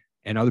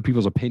and other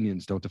people's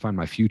opinions don't define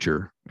my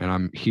future. And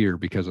I'm here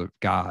because of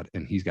God,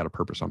 and he's got a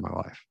purpose on my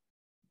life.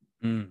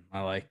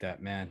 I like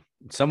that, man.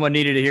 Someone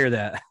needed to hear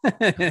that.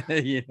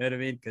 You know what I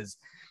mean? Because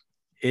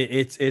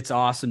it's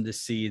awesome to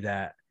see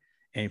that,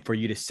 and for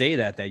you to say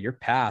that your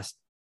past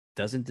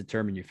doesn't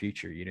determine your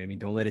future. You know what I mean?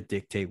 Don't let it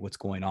dictate what's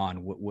going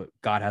on. What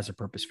God has a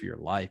purpose for your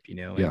life, you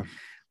know? And yeah.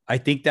 I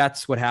think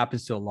that's what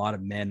happens to a lot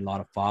of men, a lot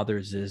of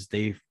fathers, is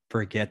they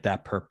forget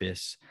that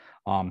purpose.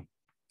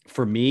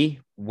 For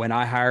me, when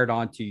I hired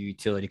onto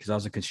utility, because I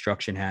was a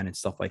construction hand and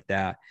stuff like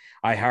that,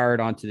 I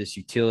hired onto this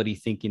utility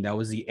thinking that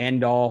was the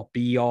end all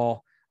be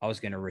all. I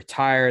was going to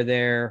retire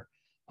there.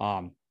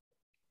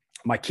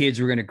 My kids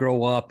were going to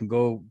grow up and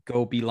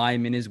go be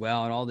linemen as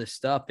well and all this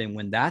stuff. And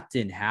when that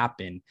didn't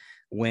happen,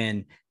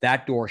 when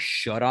that door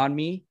shut on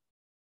me,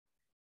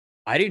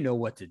 I didn't know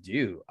what to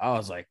do. I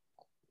was like,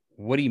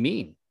 what do you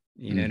mean?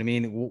 You know what I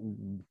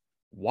mean?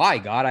 Why,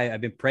 God? I've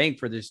been praying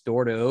for this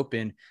door to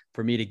open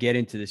for me to get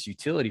into this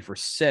utility for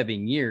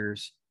 7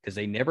 years, because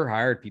they never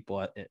hired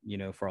people,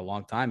 for a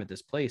long time at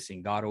this place,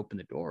 and God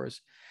opened the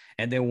doors.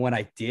 And then when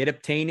I did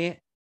obtain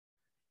it,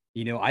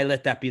 I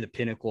let that be the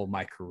pinnacle of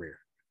my career,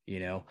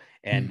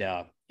 and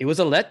it was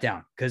a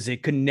letdown because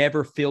it could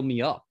never fill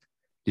me up.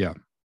 Yeah.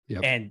 Yeah.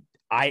 And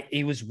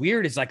it was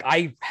weird. It's like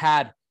I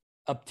had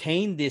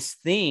obtained this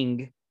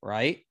thing,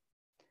 right?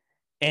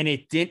 And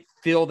it didn't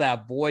fill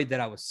that void that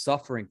I was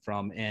suffering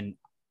from. And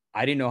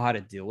I didn't know how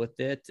to deal with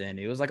it. And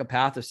it was like a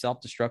path of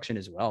self-destruction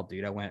as well,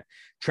 dude. I went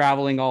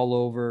traveling all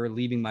over,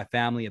 leaving my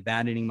family,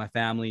 abandoning my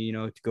family,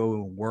 to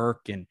go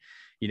work and,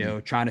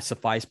 trying to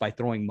suffice by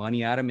throwing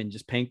money at them and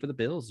just paying for the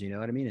bills. You know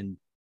what I mean? And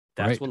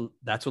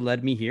that's what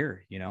led me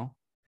here,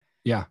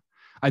 Yeah.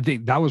 I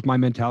think that was my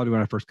mentality when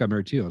I first got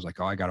married too. I was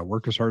like, oh, I got to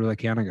work as hard as I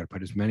can. I got to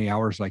put as many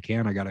hours as I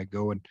can. I got to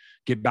go and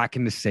get back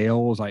into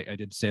sales. I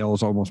did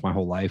sales almost my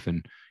whole life,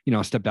 and,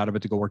 I stepped out of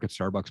it to go work at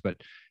Starbucks.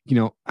 But,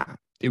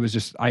 it was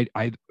just, I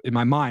in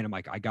my mind, I'm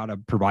like, I got to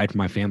provide for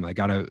my family. I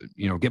got to,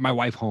 get my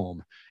wife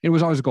home. It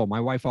was always a goal. My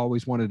wife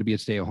always wanted to be a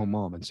stay-at-home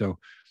mom. And so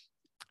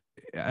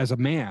as a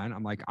man,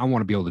 I'm like, I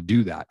want to be able to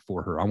do that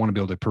for her. I want to be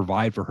able to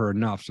provide for her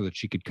enough so that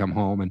she could come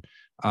home, and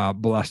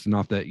blessed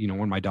enough that,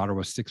 when my daughter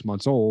was 6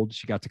 months old,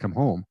 she got to come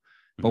home.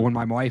 But when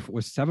my wife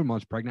was 7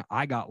 months pregnant,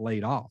 I got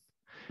laid off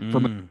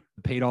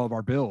paid all of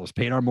our bills,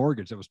 paid our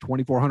mortgage. It was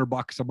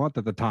 $2,400 a month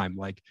at the time.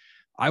 Like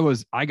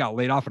I got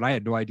laid off and I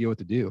had no idea what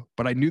to do,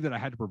 but I knew that I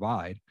had to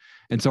provide.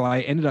 And so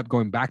I ended up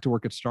going back to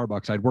work at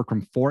Starbucks. I'd work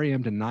from 4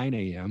 a.m. to 9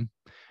 a.m.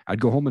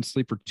 I'd go home and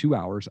sleep for 2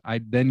 hours.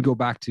 I'd then go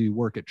back to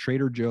work at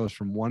Trader Joe's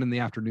from 1 in the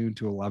afternoon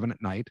to 11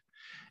 at night.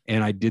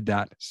 And I did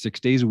that 6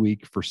 days a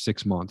week for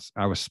 6 months.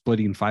 I was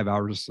splitting 5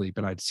 hours of sleep,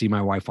 and I'd see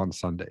my wife on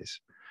Sundays.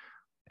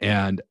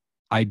 And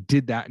I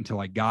did that until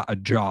I got a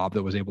job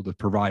that was able to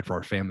provide for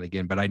our family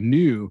again. But I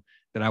knew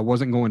that I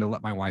wasn't going to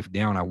let my wife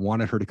down. I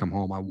wanted her to come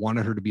home. I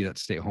wanted her to be that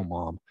stay-at-home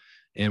mom.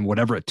 And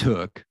whatever it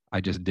took,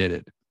 I just did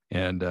it.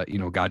 And,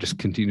 God just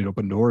continued to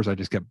open doors. I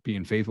just kept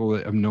being faithful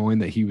of knowing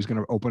that he was going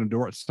to open a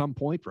door at some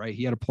point, right?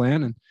 He had a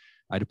plan, and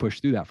I had to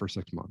push through that for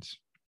 6 months.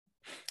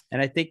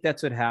 And I think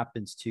that's what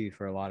happens too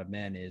for a lot of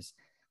men is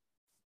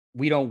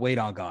we don't wait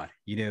on God.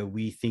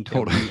 We think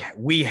Totally.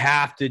 we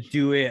have to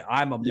do it.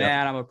 I'm a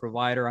man, I'm a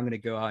provider. I'm going to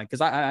go out,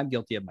 because I'm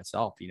guilty of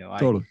myself.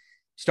 Totally. I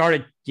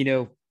started,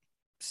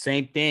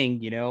 same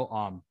thing,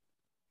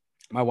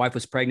 my wife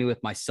was pregnant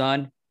with my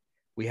son.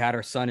 We had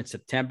our son in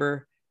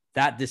September.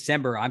 That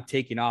December, I'm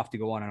taking off to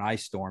go on an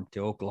ice storm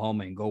to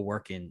Oklahoma and go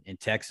work in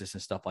Texas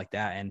and stuff like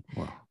that. And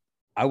wow.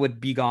 I would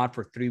be gone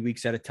for 3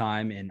 weeks at a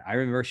time. And I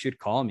remember she would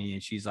call me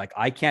and she's like,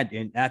 I can't.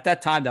 And at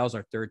that time, that was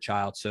our third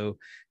child. So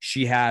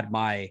she had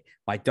my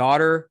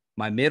daughter,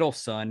 my middle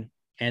son,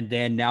 and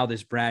then now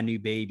this brand new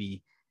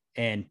baby,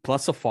 and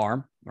plus a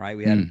farm, right?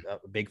 We had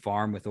a big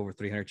farm with over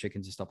 300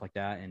 chickens and stuff like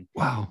that. And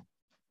wow.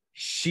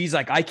 She's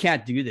like, I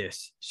can't do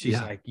this. She's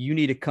like, you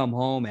need to come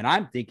home. And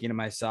I'm thinking to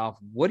myself,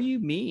 what do you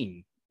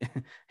mean?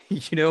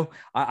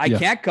 I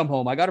can't come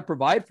home. I got to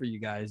provide for you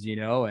guys,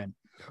 and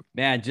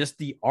man, just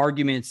the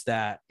arguments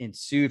that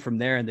ensued from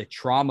there and the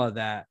trauma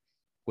that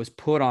was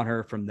put on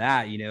her from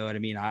that, you know what I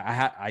mean?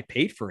 I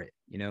paid for it,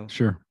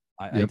 Sure.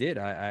 I did.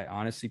 I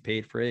honestly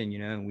paid for it.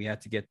 And, we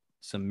had to get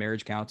some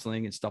marriage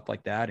counseling and stuff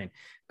like that, and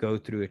go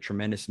through a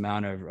tremendous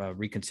amount of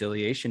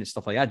reconciliation and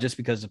stuff like that, just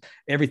because of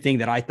everything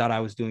that I thought I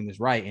was doing was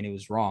right and it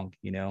was wrong,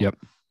 Yep.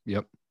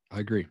 I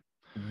agree.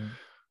 Mm-hmm.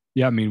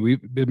 Yeah. I mean, we've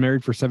been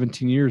married for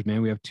 17 years,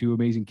 man. We have 2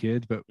 amazing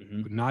kids, but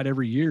not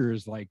every year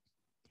is like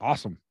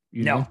awesome.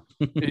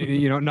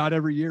 Not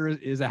every year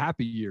is a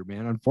happy year,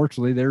 man.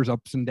 Unfortunately, there's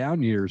ups and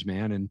down years,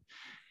 man.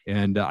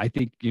 And I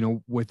think,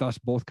 with us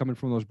both coming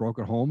from those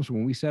broken homes,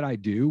 when we said I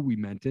do, we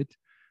meant it.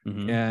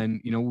 Mm-hmm.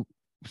 And,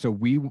 so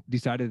we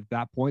decided at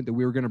that point that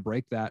we were going to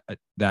break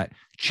that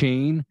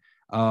chain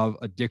of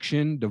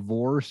addiction,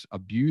 divorce,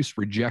 abuse,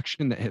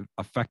 rejection that have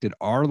affected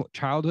our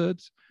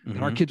childhoods. Mm-hmm.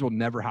 And our kids will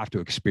never have to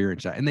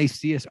experience that. And they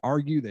see us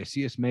argue, they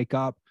see us make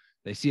up,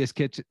 they see us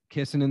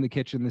kissing in the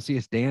kitchen, they see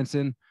us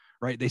dancing,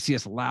 right? They see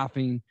us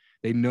laughing,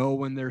 They know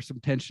when there's some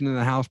tension in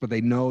the house, but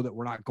they know that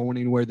we're not going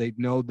anywhere. They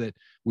know that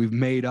we've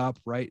made up,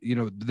 right?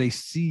 They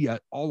see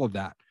all of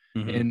that.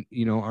 And,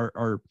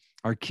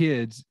 our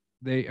kids,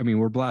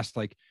 we're blessed.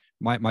 Like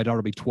my daughter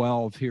will be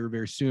 12 here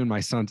very soon.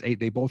 My son's 8.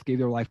 They both gave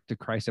their life to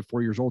Christ at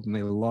 4 years old, and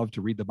they love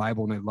to read the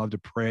Bible and they love to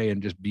pray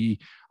and just be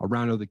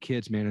around other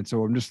kids, man. And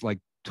so I'm just like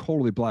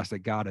totally blessed that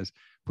God has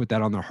put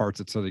that on their hearts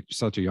at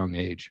such a young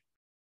age.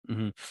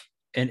 Mm-hmm.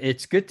 And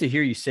it's good to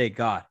hear you say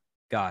God,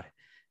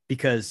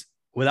 because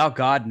without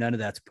God, none of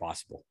that's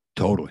possible.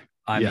 Totally.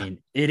 I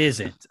mean, it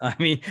isn't. I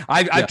mean,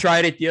 I've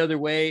tried it the other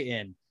way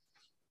and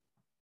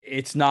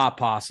it's not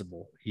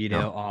possible.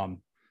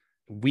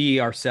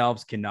 We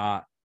ourselves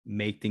cannot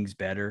make things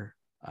better.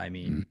 I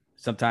mean,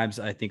 sometimes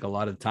I think a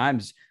lot of the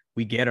times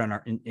we get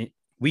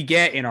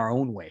in our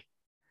own way.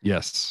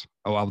 Yes.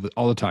 Oh,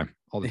 all the time.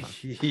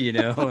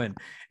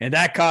 And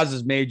that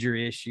causes major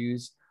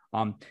issues.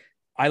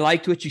 I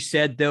liked what you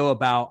said though,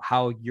 about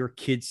how your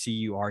kids see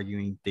you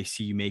arguing. They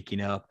see you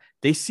making up.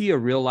 They see a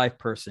real life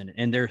person,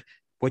 and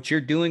what you're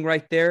doing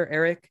right there,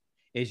 Erik,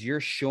 is you're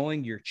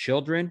showing your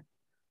children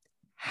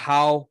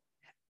how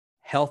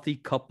healthy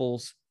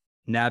couples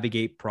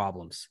navigate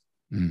problems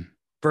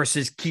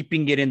versus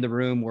keeping it in the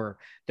room where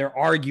they're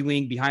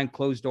arguing behind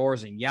closed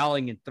doors and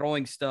yelling and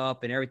throwing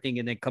stuff and everything.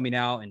 And then coming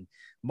out and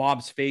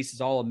mom's face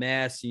is all a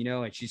mess,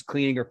 and she's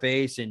cleaning her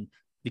face and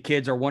the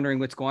kids are wondering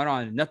what's going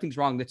on and nothing's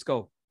wrong. Let's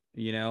go.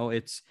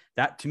 It's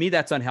that, to me,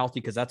 that's unhealthy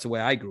because that's the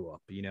way I grew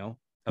up,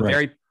 a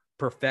very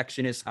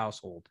perfectionist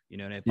household,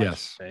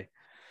 yes. Say.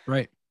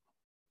 Right.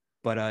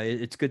 But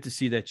it's good to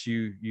see that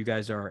you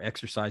guys are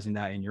exercising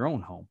that in your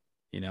own home,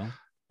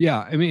 Yeah.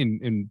 I mean,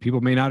 and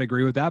people may not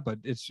agree with that, but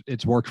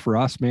it's worked for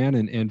us, man.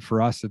 And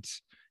for us,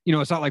 it's,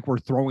 it's not like we're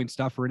throwing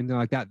stuff or anything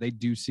like that. They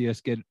do see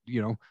us get,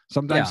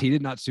 sometimes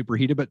heated, not super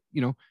heated, but,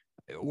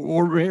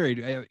 we're married,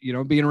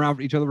 being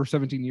around each other for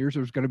 17 years,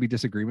 there's going to be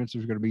disagreements.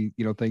 There's going to be,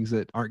 things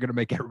that aren't going to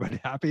make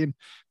everybody happy. And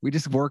we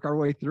just work our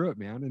way through it,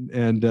 man.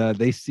 And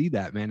they see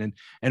that, man.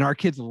 And our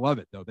kids love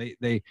it though.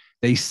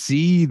 They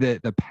see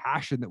the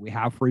passion that we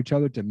have for each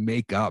other to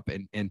make up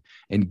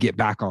and get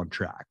back on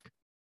track.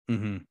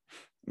 Mm-hmm.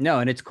 No.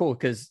 And it's cool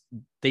because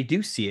they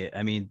do see it.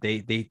 I mean,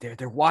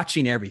 they're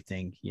watching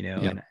everything, Yeah.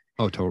 And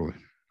oh, totally.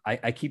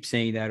 I keep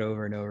saying that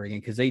over and over again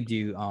because they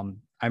do.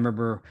 I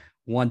remember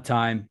one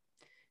time,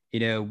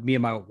 me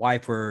and my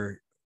wife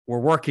were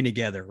working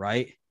together,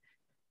 right?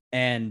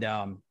 And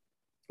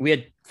we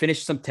had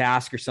finished some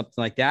task or something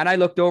like that. And I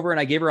looked over and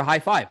I gave her a high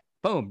five.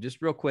 Boom,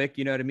 just real quick,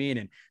 you know what I mean?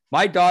 And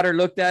my daughter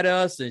looked at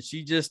us and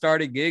she just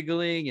started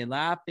giggling and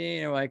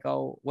laughing. And we're like,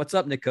 "Oh, what's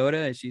up, Dakota?"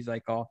 And she's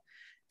like, "Oh,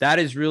 that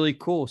is really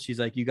cool." She's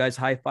like, "You guys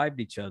high-fived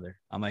each other."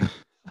 I'm like,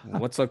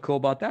 "What's so cool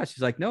about that?"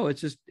 She's like, "No,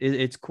 it's just,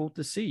 it's cool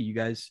to see you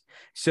guys."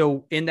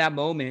 So in that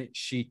moment,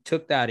 she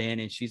took that in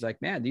and she's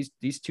like, "Man,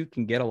 these two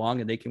can get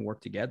along and they can work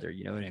together,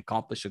 and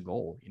accomplish a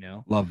goal,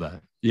 Love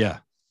that. Yeah.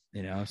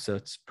 So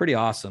it's pretty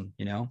awesome,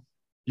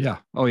 Yeah.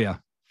 Oh yeah,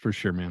 for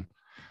sure, man.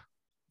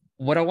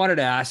 What I wanted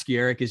to ask you,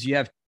 Erik, is you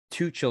have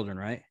 2 children,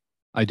 right?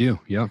 I do.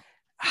 Yeah.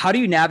 How do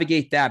you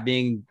navigate that,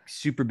 being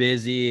super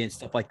busy and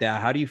stuff like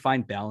that? How do you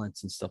find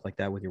balance and stuff like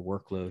that with your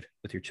workload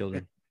with your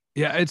children?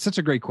 Yeah, it's such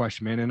a great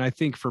question, man. And I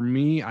think for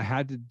me, I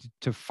had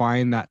to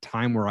find that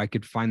time where I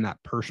could find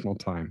that personal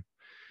time.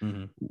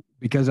 Mm-hmm.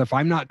 Because if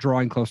I'm not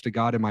drawing close to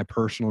God in my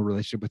personal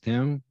relationship with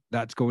him,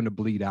 that's going to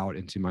bleed out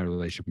into my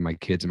relationship with my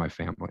kids and my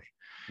family.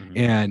 Mm-hmm.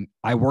 And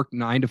I work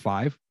 9 to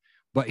 5,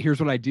 but here's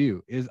what I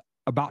do is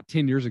about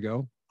 10 years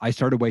ago, I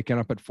started waking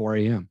up at 4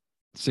 a.m.,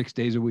 6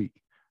 days a week.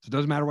 So it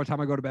doesn't matter what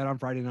time I go to bed on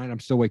Friday night, I'm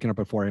still waking up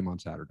at 4 a.m. on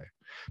Saturday,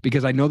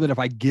 because I know that if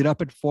I get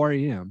up at 4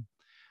 a.m.,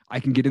 I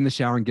can get in the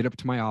shower and get up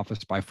to my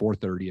office by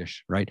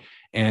 4:30ish, right?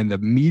 And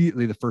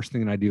immediately the first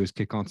thing that I do is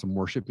kick on some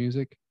worship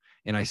music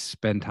and I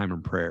spend time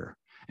in prayer.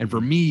 And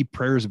for me,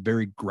 prayer is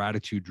very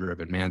gratitude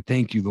driven, man.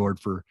 Thank you, Lord,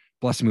 for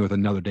blessing me with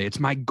another day. It's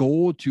my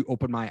goal to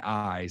open my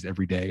eyes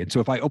every day. And so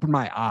if I open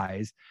my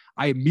eyes,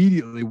 I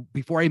immediately,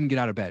 before I even get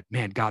out of bed,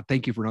 man, God,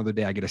 thank you for another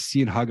day. I get to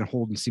see and hug and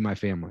hold and see my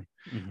family.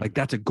 Mm-hmm. Like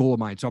that's a goal of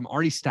mine. So I'm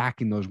already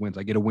stacking those wins.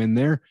 I get a win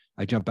there.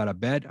 I jump out of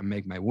bed. I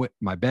make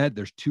my bed.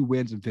 There's 2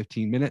 wins in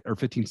 15 minutes or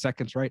 15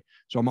 seconds, right?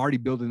 So I'm already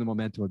building the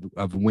momentum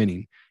of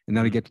winning. And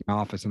then I get to my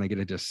office and I get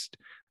to just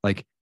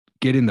like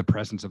get in the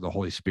presence of the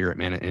Holy Spirit,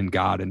 man, and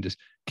God, and just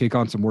kick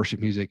on some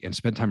worship music and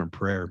spend time in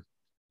prayer.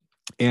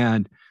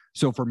 And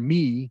so for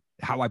me,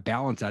 how I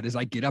balance that is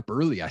I get up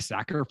early. I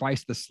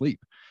sacrifice the sleep.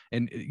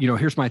 And,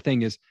 here's my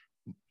thing is,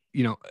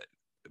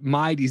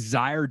 my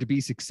desire to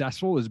be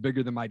successful is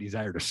bigger than my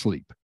desire to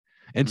sleep.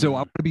 And so I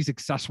want to be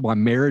successful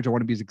in marriage. I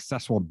want to be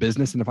successful in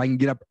business. And if I can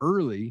get up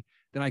early,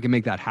 then I can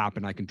make that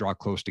happen. I can draw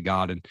close to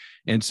God.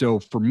 And so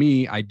for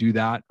me, I do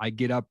that. I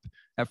get up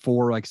at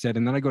 4, like I said,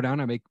 and then I go down,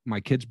 I make my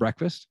kids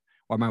breakfast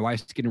while my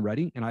wife's getting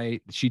ready, and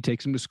she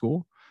takes them to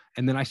school.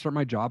 And then I start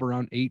my job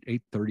around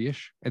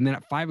 8:30ish. And then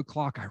at 5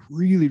 o'clock, I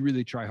really,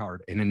 really try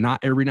hard. And then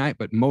not every night,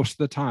 but most of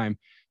the time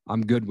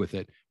I'm good with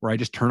it, where I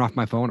just turn off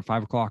my phone at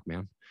 5 o'clock,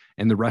 man.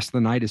 And the rest of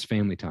the night is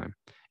family time.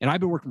 And I've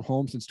been working from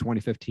home since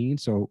 2015.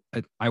 So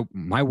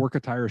my work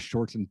attire is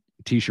shorts and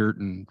t-shirt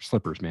and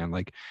slippers, man.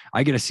 Like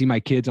I get to see my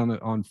kids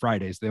on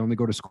Fridays. They only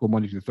go to school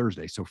Monday through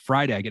Thursday. So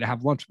Friday I get to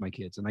have lunch with my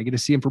kids and I get to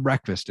see them for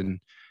breakfast. And,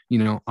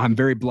 I'm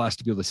very blessed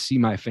to be able to see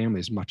my family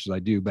as much as I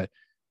do, but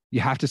you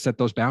have to set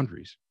those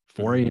boundaries.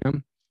 4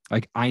 a.m.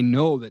 Like I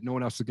know that no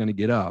one else is going to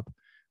get up,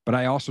 but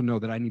I also know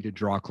that I need to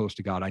draw close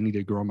to God. I need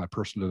to grow my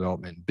personal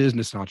development,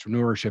 business and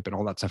entrepreneurship and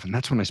all that stuff. And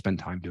that's when I spend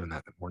time doing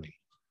that in the morning.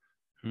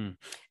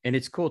 And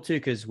it's cool too,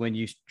 because when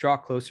you draw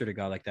closer to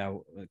God like that,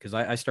 because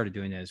I started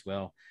doing that as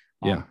well.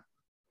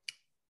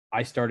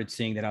 I started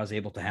seeing that I was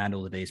able to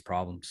handle the day's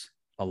problems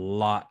a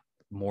lot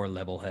more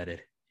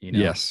level-headed,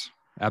 Yes,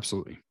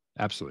 absolutely.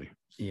 Absolutely.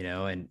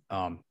 And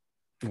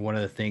one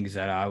of the things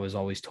that I was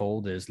always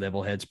told is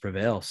level heads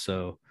prevail.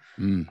 So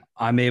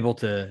I'm able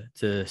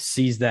to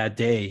seize that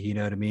day. You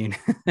know what I mean?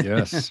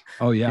 Yes.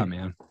 Oh yeah,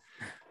 man.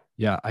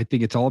 Yeah. I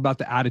think it's all about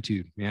the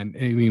attitude, man.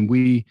 I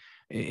mean,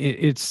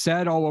 it's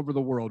said all over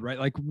the world, right?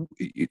 Like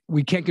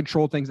we can't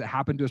control things that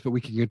happen to us, but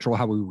we can control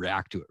how we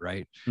react to it.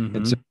 Right.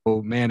 And so,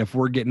 man, if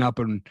we're getting up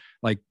and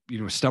like,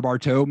 stub our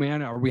toe,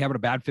 man, are we having a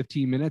bad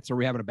 15 minutes or are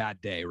we having a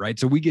bad day? Right.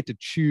 So we get to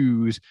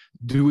choose,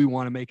 do we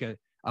want to make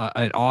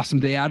an awesome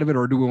day out of it,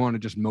 or do we want to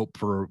just mope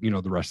for,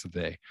 the rest of the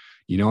day?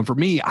 And for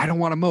me, I don't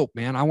want to mope,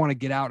 man. I want to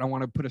get out. I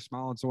want to put a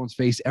smile on someone's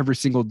face every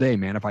single day,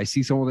 man. If I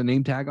see someone with a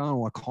name tag on, I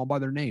want to call them by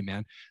their name,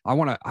 man. I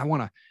want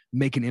to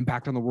make an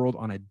impact on the world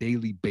on a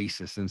daily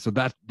basis. And so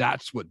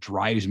that's what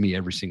drives me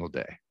every single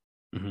day.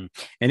 And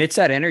it's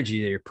that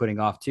energy that you're putting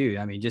off too.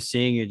 I mean, just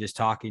seeing you, just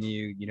talking to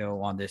you,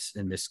 on this,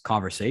 in this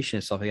conversation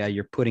and stuff like that,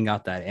 you're putting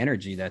out that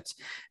energy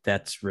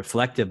that's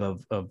reflective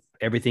of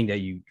everything that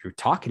you're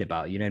talking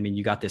about. You know what I mean?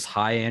 You got this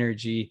high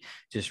energy,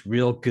 just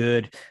real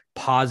good,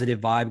 positive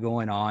vibe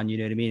going on. You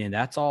know what I mean? And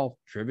that's all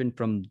driven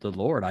from the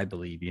Lord, I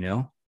believe,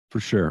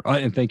 For sure.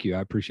 And thank you. I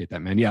appreciate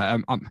that, man. Yeah.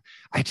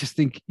 I just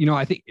think,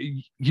 I think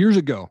years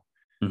ago,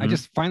 I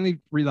just finally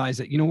realized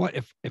that, what,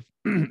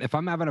 if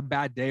I'm having a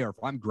bad day or if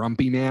I'm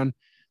grumpy, man,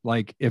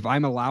 like if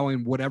I'm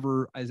allowing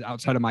whatever is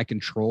outside of my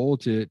control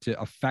to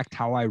affect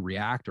how I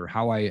react or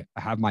how I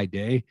have my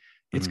day,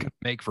 it's going to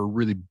make for a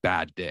really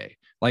bad day.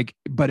 Like,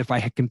 but if I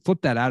can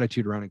flip that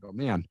attitude around and go,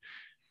 man,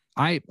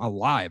 I'm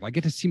alive. I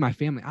get to see my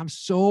family. I'm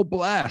so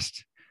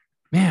blessed.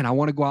 Man, I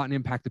want to go out and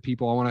impact the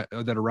people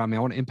that are around me. I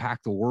want to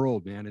impact the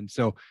world, man. And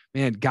so,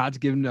 man, God's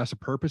given us a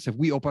purpose. If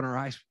we open our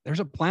eyes, there's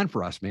a plan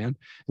for us, man.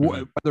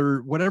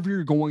 Whatever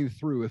you're going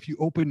through, if you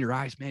open your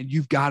eyes, man,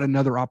 you've got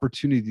another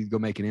opportunity to go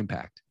make an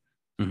impact.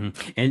 And,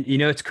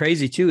 it's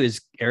crazy too,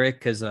 is Eric,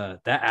 because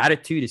that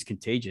attitude is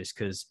contagious.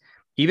 Because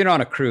even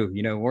on a crew,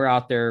 we're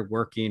out there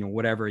working or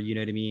whatever, you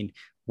know what I mean?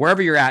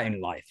 Wherever you're at in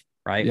life,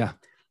 right? Yeah.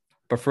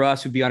 But for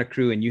us, we'd be on a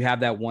crew and you have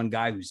that one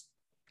guy who's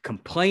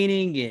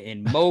complaining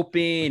and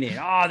moping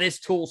and this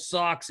tool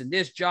sucks and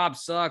this job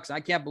sucks. I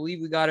can't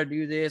believe we got to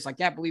do this. I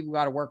can't believe we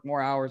got to work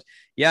more hours.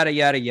 Yada,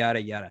 yada,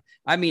 yada, yada.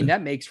 I mean,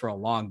 that makes for a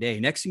long day.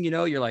 Next thing you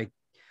know, you're like,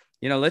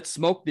 let's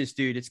smoke this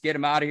dude. Let's get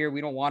him out of here.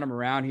 We don't want him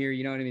around here.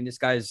 You know what I mean? This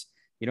guy's,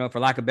 for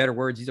lack of better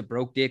words, he's a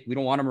broke dick. We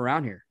don't want him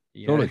around here.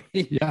 Totally.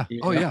 Yeah.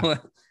 Yeah.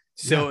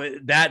 So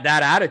that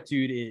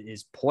attitude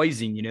is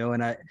poison,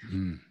 and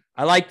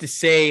I like to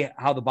say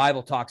how the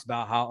Bible talks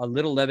about how a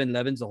little leaven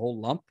leavens a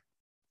whole lump.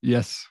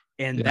 Yes.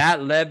 And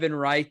that leaven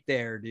right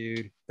there,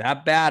 dude,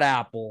 that bad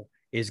apple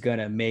is going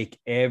to make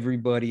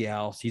everybody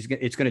else, it's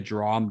going to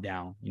draw them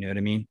down. You know what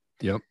I mean?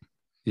 Yep.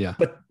 Yeah.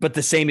 But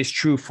the same is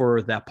true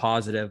for that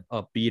positive,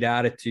 upbeat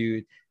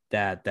attitude,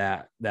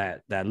 that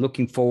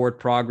looking forward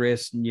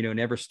progress,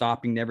 never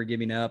stopping, never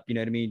giving up. You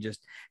know what I mean?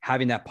 Just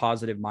having that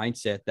positive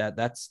mindset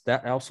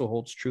that also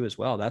holds true as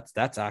well.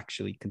 That's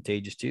actually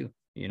contagious too.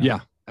 Yeah,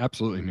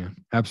 absolutely, man.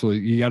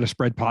 Absolutely. You got to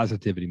spread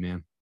positivity,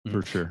 man,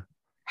 for sure.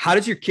 How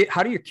do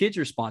your kids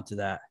respond to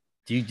that?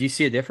 Do you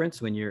see a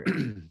difference when you're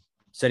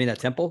setting that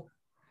tempo?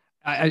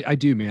 I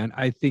do, man.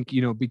 I think,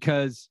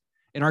 because,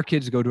 and our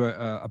kids go to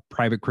a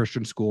private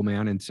Christian school,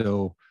 man. And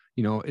so,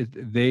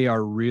 they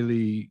are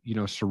really,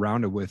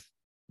 surrounded with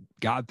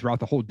God throughout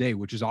the whole day,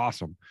 which is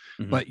awesome.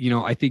 But,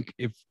 I think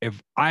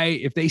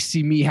if they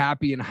see me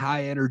happy and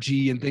high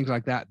energy and things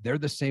like that, they're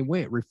the same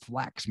way. It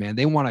reflects, man.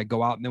 They want to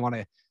go out and they want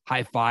to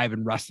high five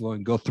and wrestle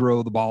and go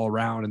throw the ball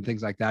around and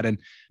things like that. And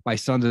my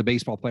son's a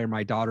baseball player.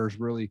 My daughter's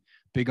really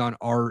big on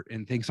art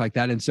and things like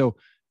that. And so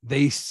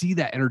they see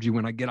that energy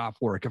when I get off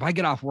work. If I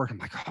get off work, I'm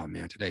like, oh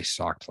man, today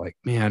sucked. Like,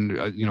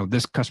 man,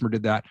 this customer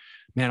did that.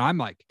 Man,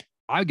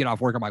 I get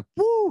off work. I'm like,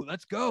 woo,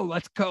 let's go,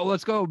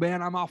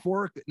 man. I'm off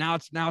work. Now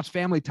it's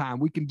family time.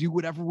 We can do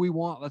whatever we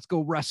want. Let's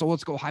go wrestle.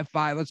 Let's go high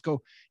five. Let's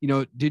go,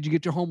 did you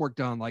get your homework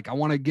done? Like, I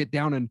want to get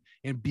down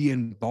and be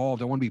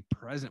involved. I want to be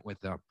present with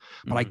them,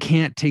 but I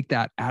can't take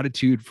that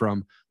attitude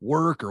from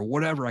work or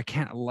whatever. I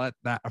can't let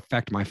that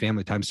affect my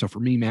family time. So for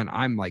me, man,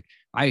 I'm like,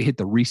 I hit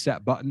the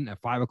reset button at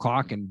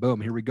 5:00 and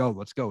boom, here we go.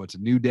 Let's go. It's a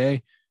new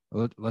day.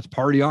 Let's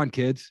party on,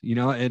 kids,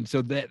 and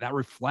so that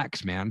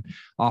reflects, man,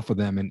 off of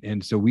them.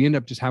 And so we end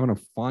up just having a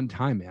fun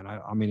time, man.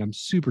 I mean, I'm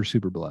super,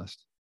 super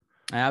blessed.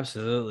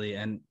 Absolutely.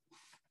 And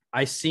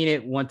I seen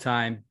it one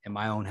time in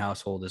my own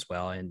household as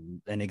well.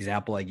 And an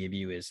example I give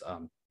you is I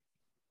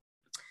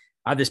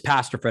have this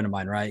pastor friend of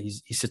mine, right?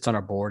 He sits on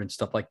our board and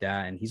stuff like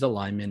that. And he's a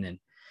lineman. And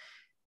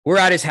we're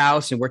at his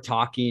house and we're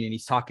talking, and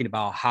he's talking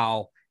about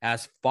how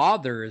as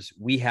fathers,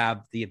 we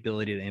have the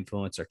ability to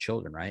influence our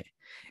children, right?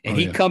 And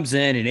he comes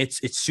in and it's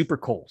super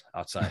cold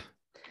outside.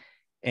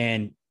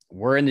 And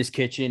we're in this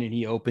kitchen and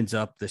he opens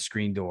up the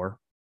screen door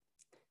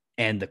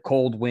and the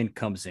cold wind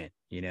comes in,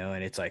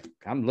 and it's like,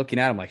 I'm looking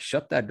at him like,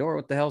 shut that door.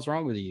 What the hell's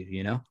wrong with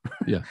you?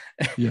 Yeah.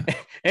 Yeah.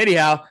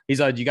 Anyhow,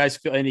 he's like, do you guys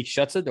feel, and he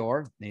shuts the door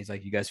and he's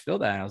like, you guys feel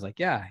that? And I was like,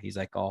 yeah. He's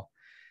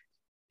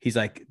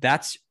like,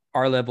 that's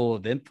our level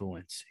of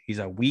influence. He's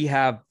like, we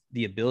have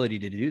the ability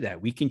to do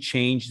that. We can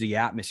change the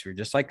atmosphere,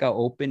 just like I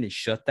open and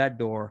shut that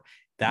door.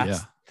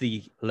 That's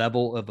the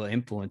level of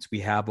influence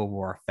we have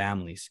over our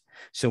families.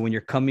 So when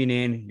you're coming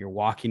in, you're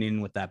walking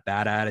in with that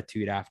bad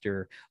attitude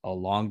after a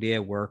long day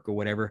at work or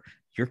whatever,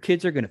 your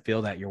kids are going to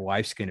feel that. Your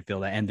wife's going to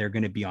feel that, and they're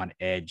going to be on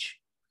edge.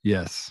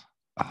 Yes.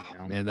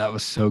 Oh, man, that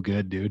was so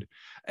good, dude.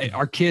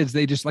 Our kids,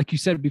 they just, like you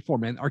said before,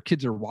 man, our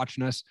kids are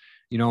watching us.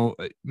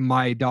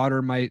 My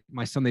daughter, my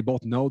son, they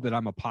both know that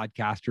I'm a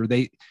podcaster.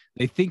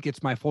 They think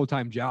it's my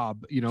full-time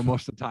job,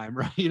 most of the time,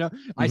 right?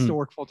 I still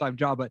work full-time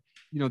job, but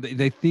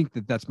they think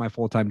that that's my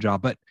full-time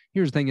job. But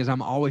here's the thing is,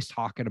 I'm always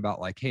talking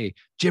about like, hey,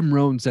 Jim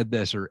Rohn said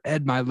this, or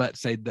Ed Milet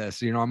said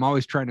this, I'm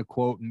always trying to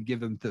quote and give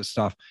them this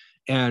stuff.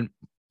 And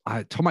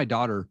I told my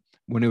daughter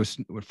when it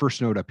first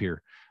snowed up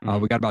here,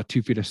 we got about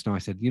 2 feet of snow. I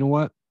said, you know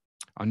what?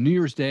 On New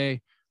Year's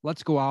Day,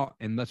 let's go out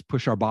and let's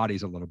push our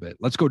bodies a little bit.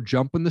 Let's go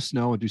jump in the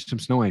snow and do some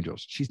snow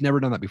angels. She's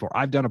never done that before.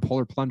 I've done a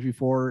polar plunge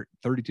before,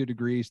 32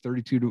 degrees,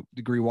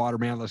 32-degree water,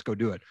 man. Let's go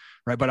do it.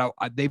 Right. But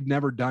they've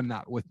never done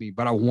that with me,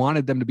 but I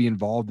wanted them to be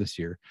involved this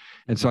year.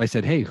 And so I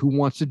said, hey, who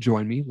wants to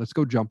join me? Let's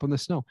go jump in the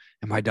snow.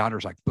 And my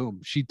daughter's like, boom,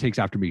 she takes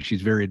after me.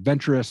 She's very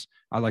adventurous.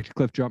 I like to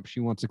cliff jump.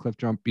 She wants to cliff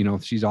jump.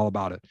 She's all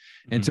about it.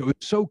 And so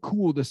it's so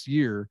cool this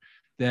year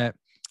that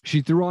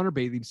she threw on her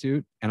bathing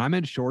suit and I'm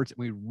in shorts, and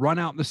we run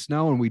out in the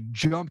snow and we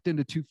jumped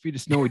into 2 feet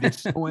of snow. We did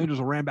snow angels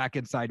and ran back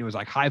inside. And it was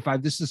like high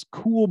five. This is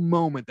cool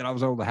moment that I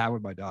was able to have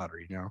with my daughter,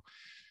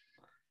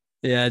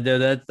 Yeah,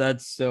 no,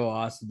 that's so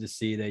awesome to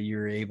see that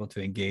you're able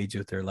to engage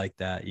with her like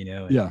that,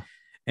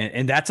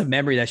 and that's a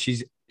memory that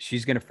she's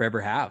going to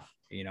forever have,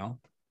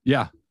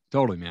 Yeah,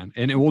 totally, man.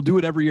 And we'll do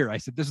it every year. I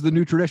said, this is the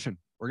new tradition.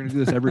 We're going to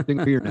do this every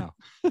single year now.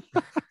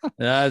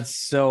 That's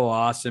so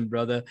awesome,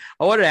 brother.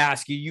 I wanted to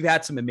ask you, you've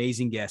had some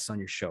amazing guests on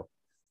your show.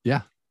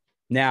 Yeah.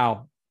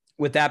 Now,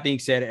 with that being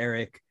said,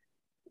 Erik,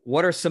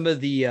 what are some of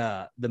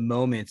the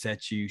moments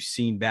that you've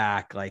seen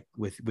back, like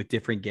with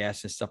different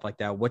guests and stuff like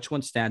that? Which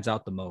one stands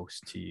out the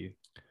most to you?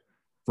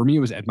 For me, it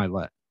was Ed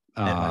Milet.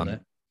 Ed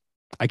Milet.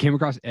 I came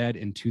across Ed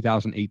in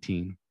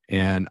 2018.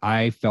 And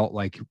I felt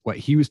like what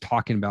he was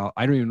talking about,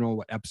 I don't even know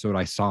what episode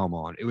I saw him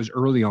on. It was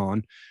early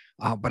on,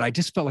 but I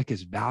just felt like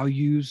his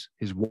values,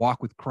 his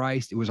walk with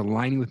Christ, it was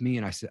aligning with me.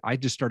 And I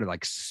just started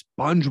like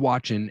sponge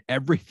watching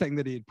everything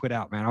that he had put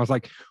out, man. I was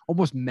like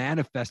almost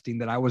manifesting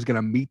that I was going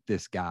to meet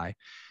this guy.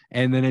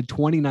 And then in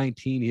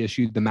 2019, he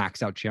issued the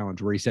Max Out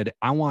Challenge, where he said,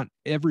 I want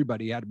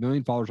everybody, he had 1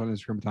 million followers on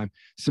Instagram at the time,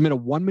 submit a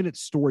 1-minute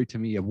story to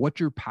me of what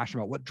you're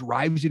passionate about, what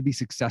drives you to be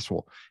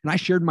successful. And I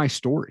shared my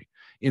story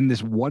in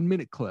this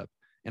 1-minute clip.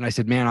 And I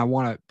said, man, I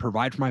want to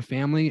provide for my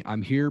family.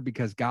 I'm here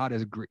because God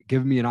has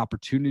given me an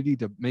opportunity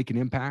to make an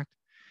impact.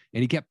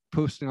 And he kept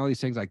posting all these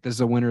things like, this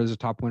is a winner, this is a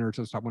top winner, this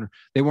is a top winner.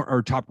 They weren't,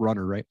 or top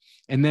runner, right?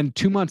 And then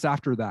 2 months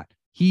after that,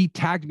 he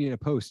tagged me in a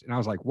post and I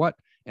was like, what?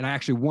 And I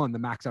actually won the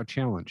Max Out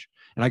Challenge.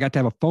 And I got to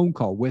have a phone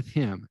call with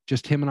him,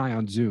 just him and I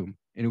on Zoom.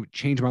 And it would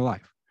change my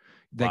life.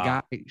 That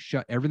guy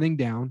shut everything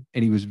down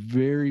and he was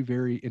very,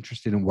 very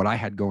interested in what I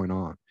had going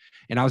on.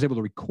 And I was able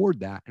to record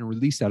that and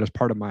release that as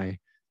part of my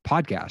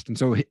podcast. And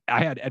so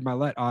I had Ed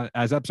Milet on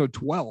as episode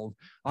 12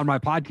 on my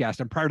podcast.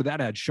 And prior to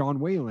that, I had Sean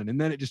Whalen. And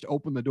then it just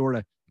opened the door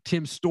to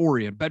Tim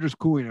Story and Bedros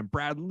Keuilian and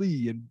Brad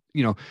Lee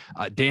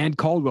and, Dan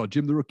Caldwell,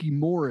 Jim the Rookie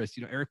Morris,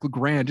 Eric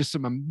LeGrand, just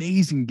some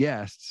amazing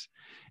guests.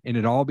 And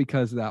it all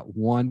because of that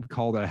one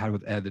call that I had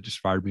with Ed that just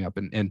fired me up.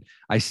 And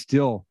I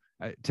still,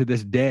 to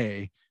this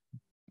day,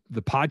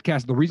 the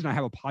podcast, the reason I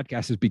have a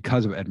podcast is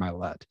because of Ed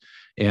Milet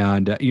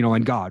and,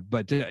 and God,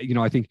 but,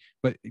 I think,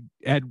 but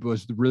Ed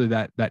was really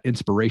that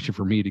inspiration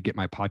for me to get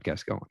my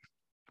podcast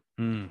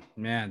going.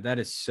 Man, that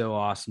is so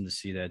awesome to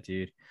see that,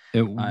 dude.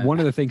 One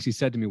of the things he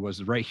said to me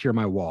was right here on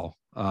my wall.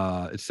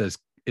 It says,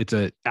 it's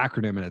an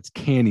acronym and it's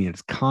CANI, and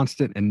it's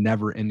constant and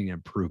never ending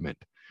improvement.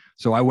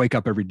 So I wake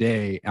up every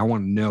day. I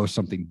want to know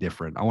something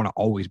different. I want to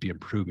always be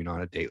improving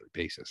on a daily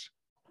basis.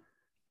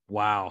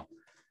 Wow.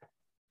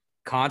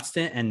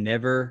 Constant and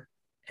never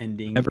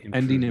ending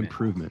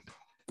improvement.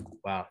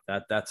 Wow.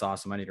 That's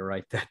awesome. I need to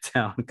write that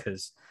down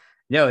because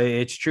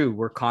it's true.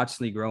 We're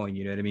constantly growing,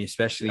 you know what I mean?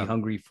 Especially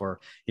hungry for,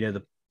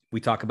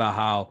 we talk about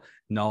how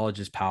knowledge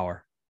is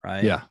power,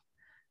 right? Yeah.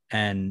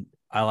 And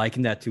I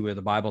liken that to where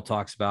the Bible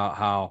talks about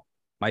how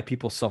my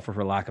people suffer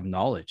for lack of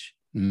knowledge.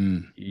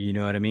 You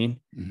know what I mean?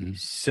 Mm-hmm.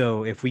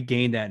 So if we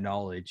gain that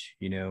knowledge,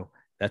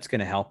 that's going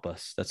to help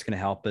us. That's going to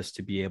help us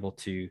to be able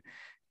to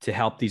to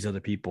help these other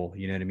people.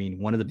 You know what I mean?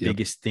 One of the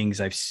biggest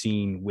things I've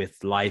seen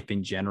with life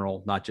in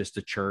general, not just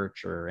the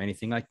church or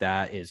anything like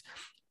that, is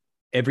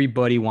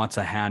everybody wants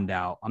a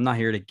handout. I'm not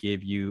here to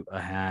give you a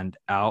hand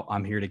out.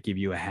 I'm here to give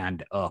you a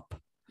hand up.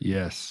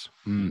 Yes.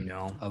 You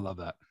know, I love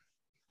that.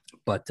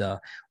 But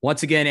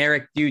once again,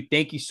 Erik, dude,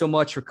 thank you so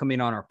much for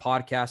coming on our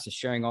podcast and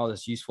sharing all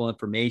this useful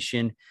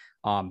information.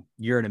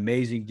 You're an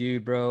amazing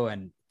dude, bro.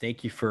 And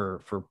thank you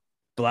for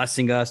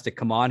blessing us to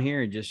come on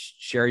here and just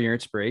share your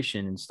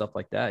inspiration and stuff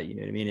like that. You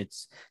know what I mean?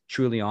 It's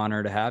truly an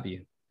honor to have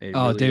you.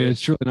 Really David,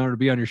 it's truly an honor to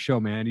be on your show,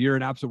 man. You're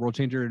an absolute world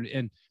changer,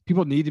 and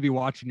people need to be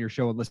watching your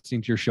show and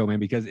listening to your show, man,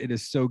 because it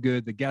is so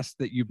good. The guests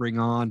that you bring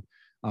on,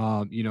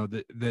 you know,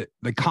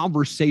 the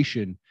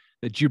conversation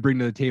that you bring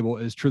to the table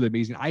is truly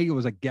amazing. I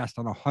was a guest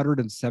on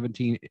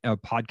 117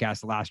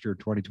 podcasts last year,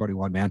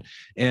 2021, man.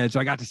 And so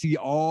I got to see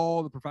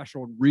all the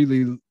professional,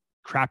 really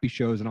crappy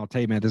shows. And I'll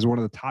tell you, man, this is one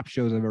of the top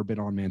shows I've ever been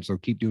on, man. So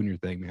keep doing your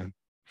thing, man.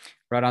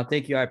 Right on.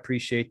 Thank you. I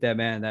appreciate that,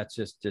 man. That's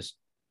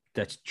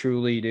that's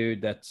truly,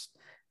 dude, that's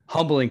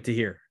humbling to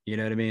hear. You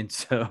know what I mean?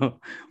 So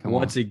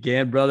once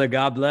again, brother,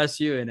 God bless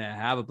you and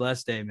have a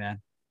blessed day,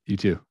 man. You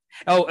too.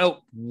 Oh,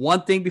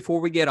 one thing before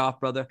we get off,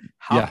 brother,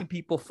 how can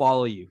people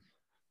follow you?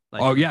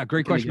 Like,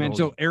 great question, man.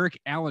 So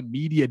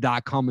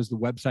erikallenmedia.com is the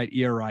website,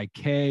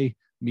 ERIK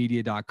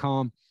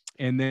media.com.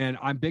 And then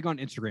I'm big on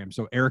Instagram.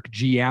 So Erik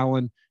G.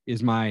 Allen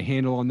is my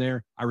handle on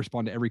there. I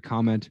respond to every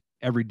comment,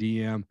 every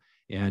DM.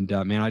 And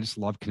man, I just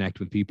love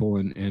connecting with people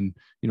and,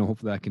 you know,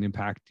 hopefully that can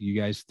impact you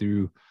guys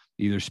through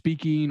either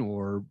speaking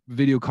or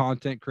video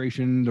content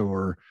creation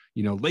or,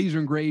 you know, laser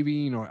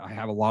engraving, or I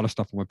have a lot of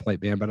stuff on my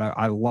plate, man, but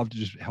I love to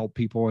just help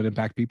people and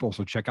impact people.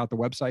 So check out the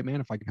website,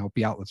 man. If I can help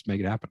you out, let's make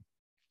it happen.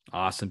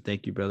 Awesome.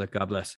 Thank you, brother. God bless.